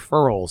amount of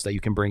referrals that you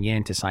can bring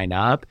in to sign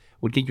up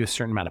would get you a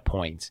certain amount of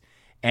points.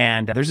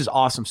 And there's this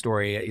awesome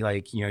story,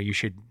 like, you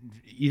should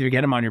either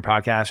get them on your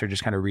podcast or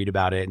just kind of read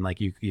about it. And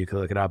like, you could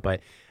look it up. But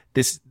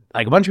this,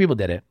 like, a bunch of people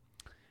did it.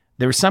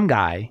 There was some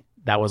guy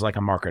that was like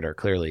a marketer,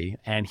 clearly.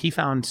 And he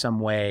found some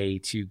way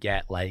to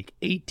get like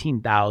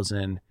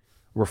 18,000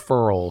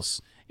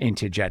 referrals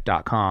into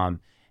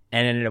Jet.com.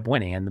 And ended up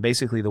winning. And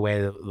basically the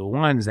way the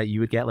one is that you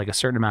would get like a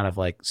certain amount of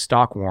like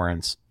stock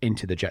warrants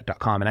into the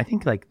Jet.com. And I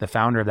think like the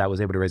founder of that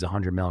was able to raise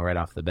 $100 million right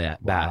off the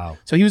bat. Wow.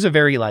 So he was a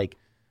very like,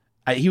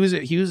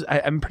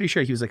 I'm pretty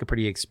sure he was like a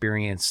pretty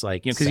experienced,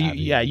 like, because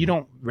you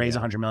don't raise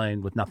 $100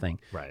 million with nothing.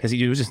 Right. Because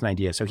it was just an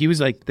idea. So he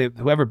was like,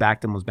 whoever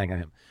backed him was banking on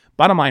him.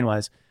 Bottom line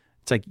was,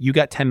 it's like, you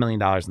got $10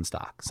 million in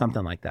stock,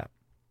 something like that.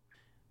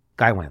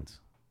 Guy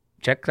wins.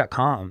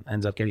 Jet.com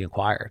ends up getting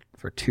acquired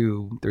for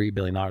 $2-3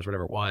 billion,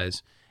 whatever it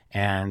was.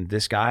 And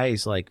this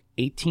guy's like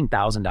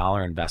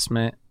 $18,000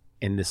 investment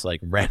in this like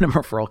random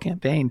referral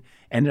campaign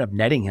ended up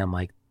netting him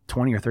like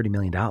 $20 or $30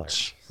 million,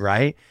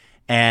 right?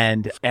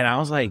 And I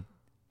was like,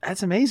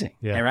 that's amazing,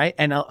 right?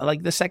 And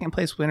like the second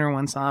place winner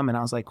won some, and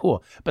I was like,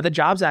 cool. But the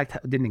Jobs Act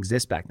didn't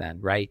exist back then,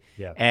 right?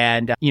 Yeah.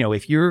 And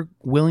if you're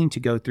willing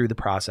to go through the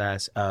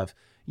process of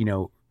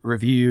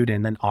reviewed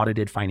and then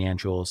audited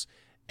financials,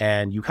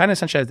 and you kind of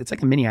essentially, it's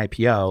like a mini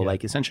IPO,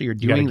 like essentially you're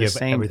doing the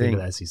same thing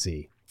to the SEC.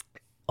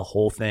 A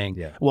whole thing.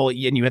 Yeah. Well,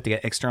 and you have to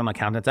get external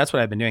accountants. That's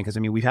what I've been doing, because I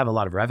mean, we have a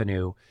lot of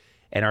revenue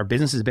and our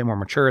business is a bit more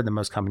mature than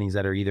most companies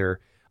that are either,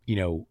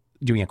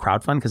 doing a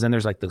crowdfund, because then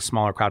there's like the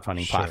smaller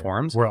crowdfunding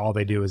platforms where all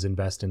they do is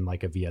invest in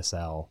like a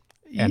VSL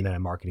and then a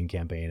marketing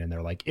campaign. And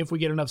they're like, if we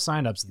get enough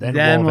signups, then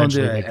we'll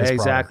eventually make this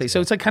exactly. Product.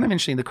 So it's like kind of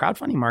interesting. The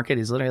crowdfunding market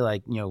is literally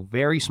like,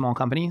 very small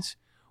companies,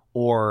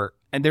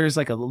 and there's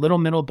like a little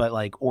middle, but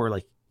like, or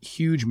like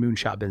huge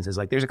moonshot businesses.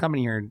 Like there's a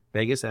company here in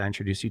Vegas that I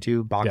introduced you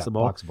to,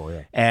 Boxable. Boxable,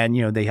 yeah.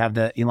 And they have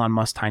the Elon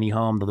Musk tiny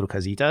home, the little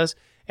casitas,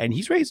 and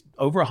he's raised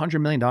over $100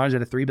 million at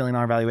a $3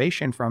 billion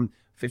valuation from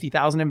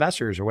 50,000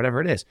 investors or whatever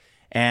it is.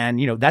 And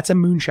that's a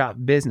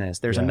moonshot business.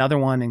 There's another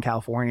one in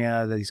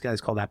California that these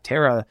guys called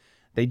Aptera.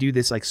 They do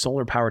this like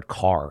solar powered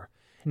car.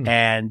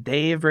 And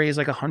they have raised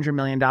like $100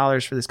 million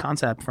for this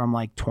concept from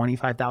like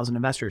 25,000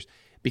 investors,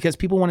 because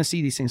people want to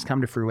see these things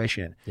come to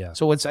fruition. Yeah.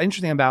 So what's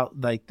interesting about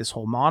like this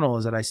whole model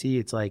is that I see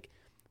it's like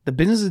the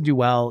businesses that do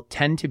well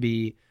tend to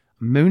be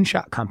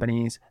moonshot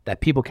companies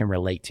that people can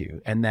relate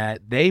to, and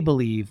that they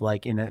believe,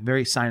 like in a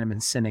very Simon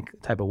Sinek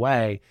type of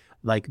way,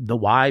 like the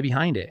why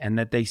behind it, and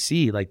that they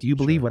see like, do you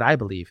believe what I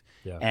believe?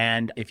 Yeah.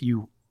 And if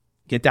you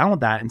get down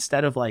with that,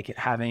 instead of like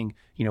having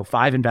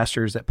 5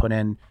 investors that put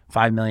in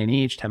 5 million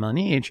each, 10 million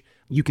each,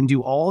 you can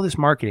do all this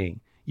marketing.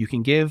 You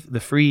can give the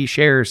free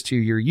shares to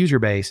your user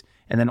base,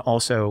 and then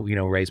also,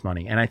 raise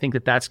money. And I think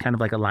that that's kind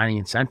of like aligning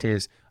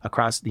incentives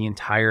across the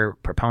entire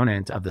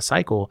proponent of the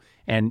cycle.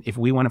 And if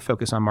we want to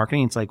focus on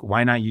marketing, it's like,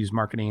 why not use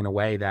marketing in a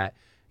way that,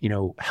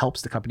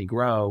 helps the company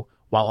grow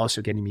while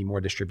also getting me more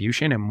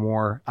distribution and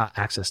more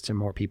access to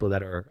more people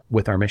that are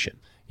with our mission.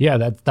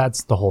 Yeah,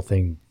 that's the whole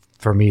thing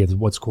for me. Is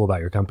what's cool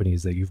about your company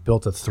is that you've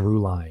built a through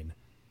line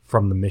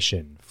from the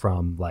mission,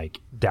 from like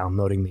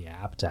downloading the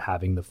app to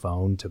having the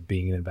phone to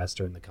being an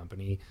investor in the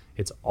company.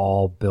 It's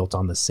all built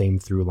on the same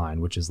through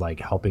line, which is like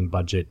helping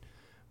budget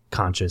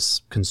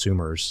conscious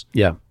consumers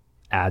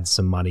add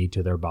some money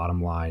to their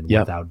bottom line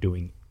without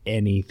doing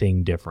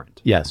anything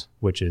different. Yes.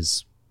 Which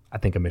is, I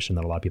think, a mission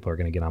that a lot of people are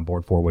going to get on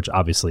board for, which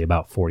obviously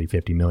about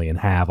 40-50 million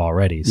have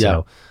already.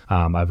 So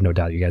I have no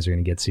doubt you guys are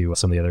going to get to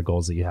some of the other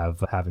goals that you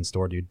have in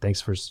store, dude.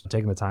 Thanks for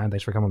taking the time.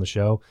 Thanks for coming on the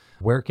show.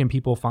 Where can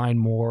people find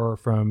more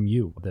from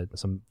you?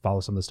 Follow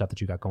some of the stuff that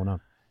you got going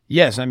on?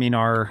 Yes, I mean,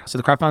 so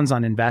the crowdfund's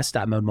on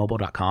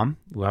invest.modemobile.com.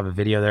 We'll have a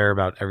video there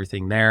about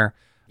everything there.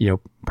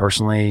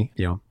 Personally,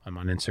 I'm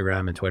on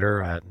Instagram and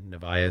Twitter at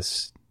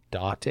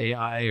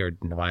NOVAES.ai or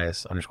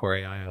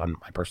NOVAES_AI on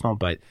my personal,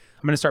 but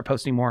I'm going to start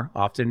posting more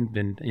often.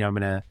 And, I'm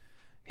going to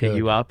hit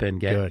you up and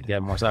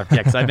get more stuff. Yeah,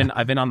 because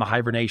I've been on the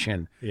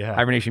hibernation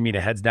meter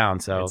heads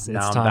down. So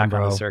now I'm time, back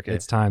on the circuit.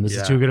 It's time. This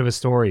is too good of a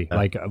story.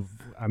 Like,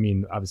 I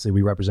mean, obviously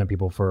we represent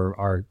people for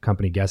our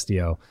company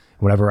Guestio.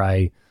 Whenever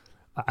I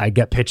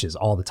get pitches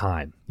all the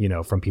time,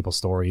 from people's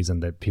stories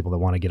and the people that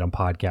want to get on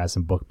podcasts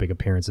and book big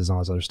appearances and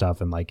all this other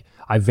stuff. And like,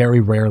 I very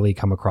rarely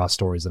come across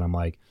stories that I'm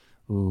like,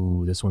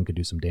 ooh, this one could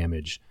do some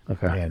damage.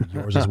 Okay. And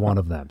yours is one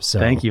of them. So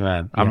thank you,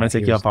 man. I'm going to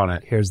take you up on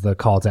it. Here's the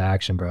call to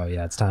action, bro.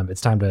 Yeah, it's time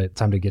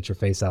to get your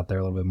face out there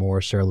a little bit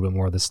more, share a little bit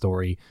more of the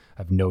story.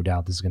 I have no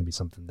doubt this is going to be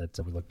something that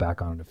we look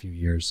back on in a few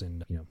years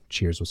and,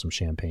 cheers with some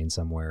champagne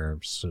somewhere,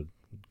 so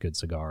good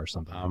cigar or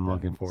something. I'm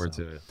looking forward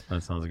to it.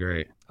 That sounds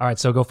great. All right,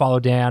 so go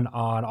follow Dan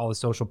on all the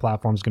social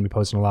platforms. Going to be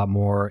posting a lot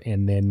more,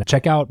 and then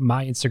check out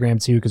my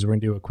Instagram too, because we're going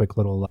to do a quick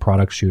little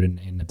product shoot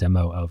and a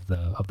demo of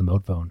the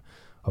Mode phone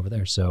over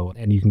there. So,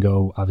 and you can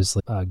go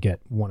obviously get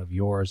one of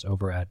yours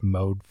over at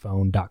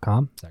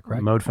modephone.com. Is that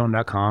correct?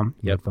 Modephone.com.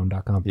 Yep.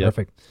 Modephone.com. Yep.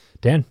 Perfect.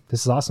 Dan, this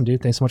is awesome,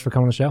 dude. Thanks so much for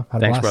coming on the show.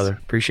 Thanks, brother.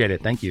 Appreciate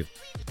it. Thank you.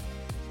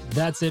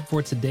 That's it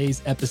for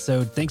today's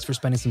episode. Thanks for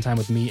spending some time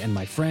with me and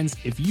my friends.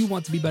 If you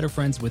want to be better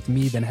friends with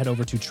me, then head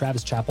over to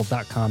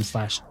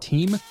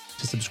travischappell.com/team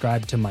to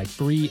subscribe to my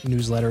free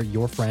newsletter,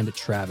 Your Friend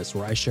Travis,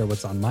 where I share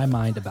what's on my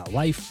mind about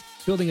life,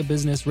 building a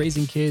business,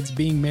 raising kids,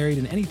 being married,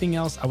 and anything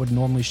else I would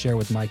normally share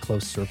with my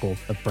close circle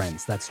of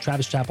friends. That's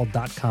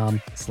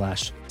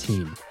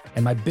travischappell.com/team.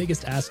 And my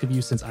biggest ask of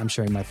you, since I'm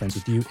sharing my friends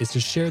with you, is to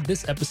share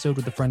this episode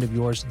with a friend of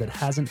yours that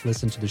hasn't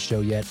listened to the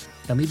show yet,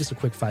 and leave us a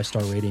quick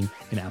 5-star rating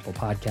in Apple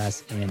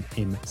Podcasts and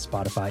in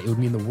Spotify. It would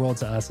mean the world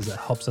to us as it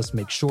helps us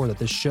make sure that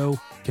this show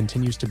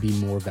continues to be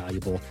more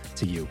valuable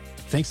to you.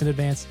 Thanks in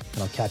advance,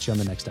 and I'll catch you on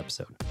the next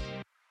episode.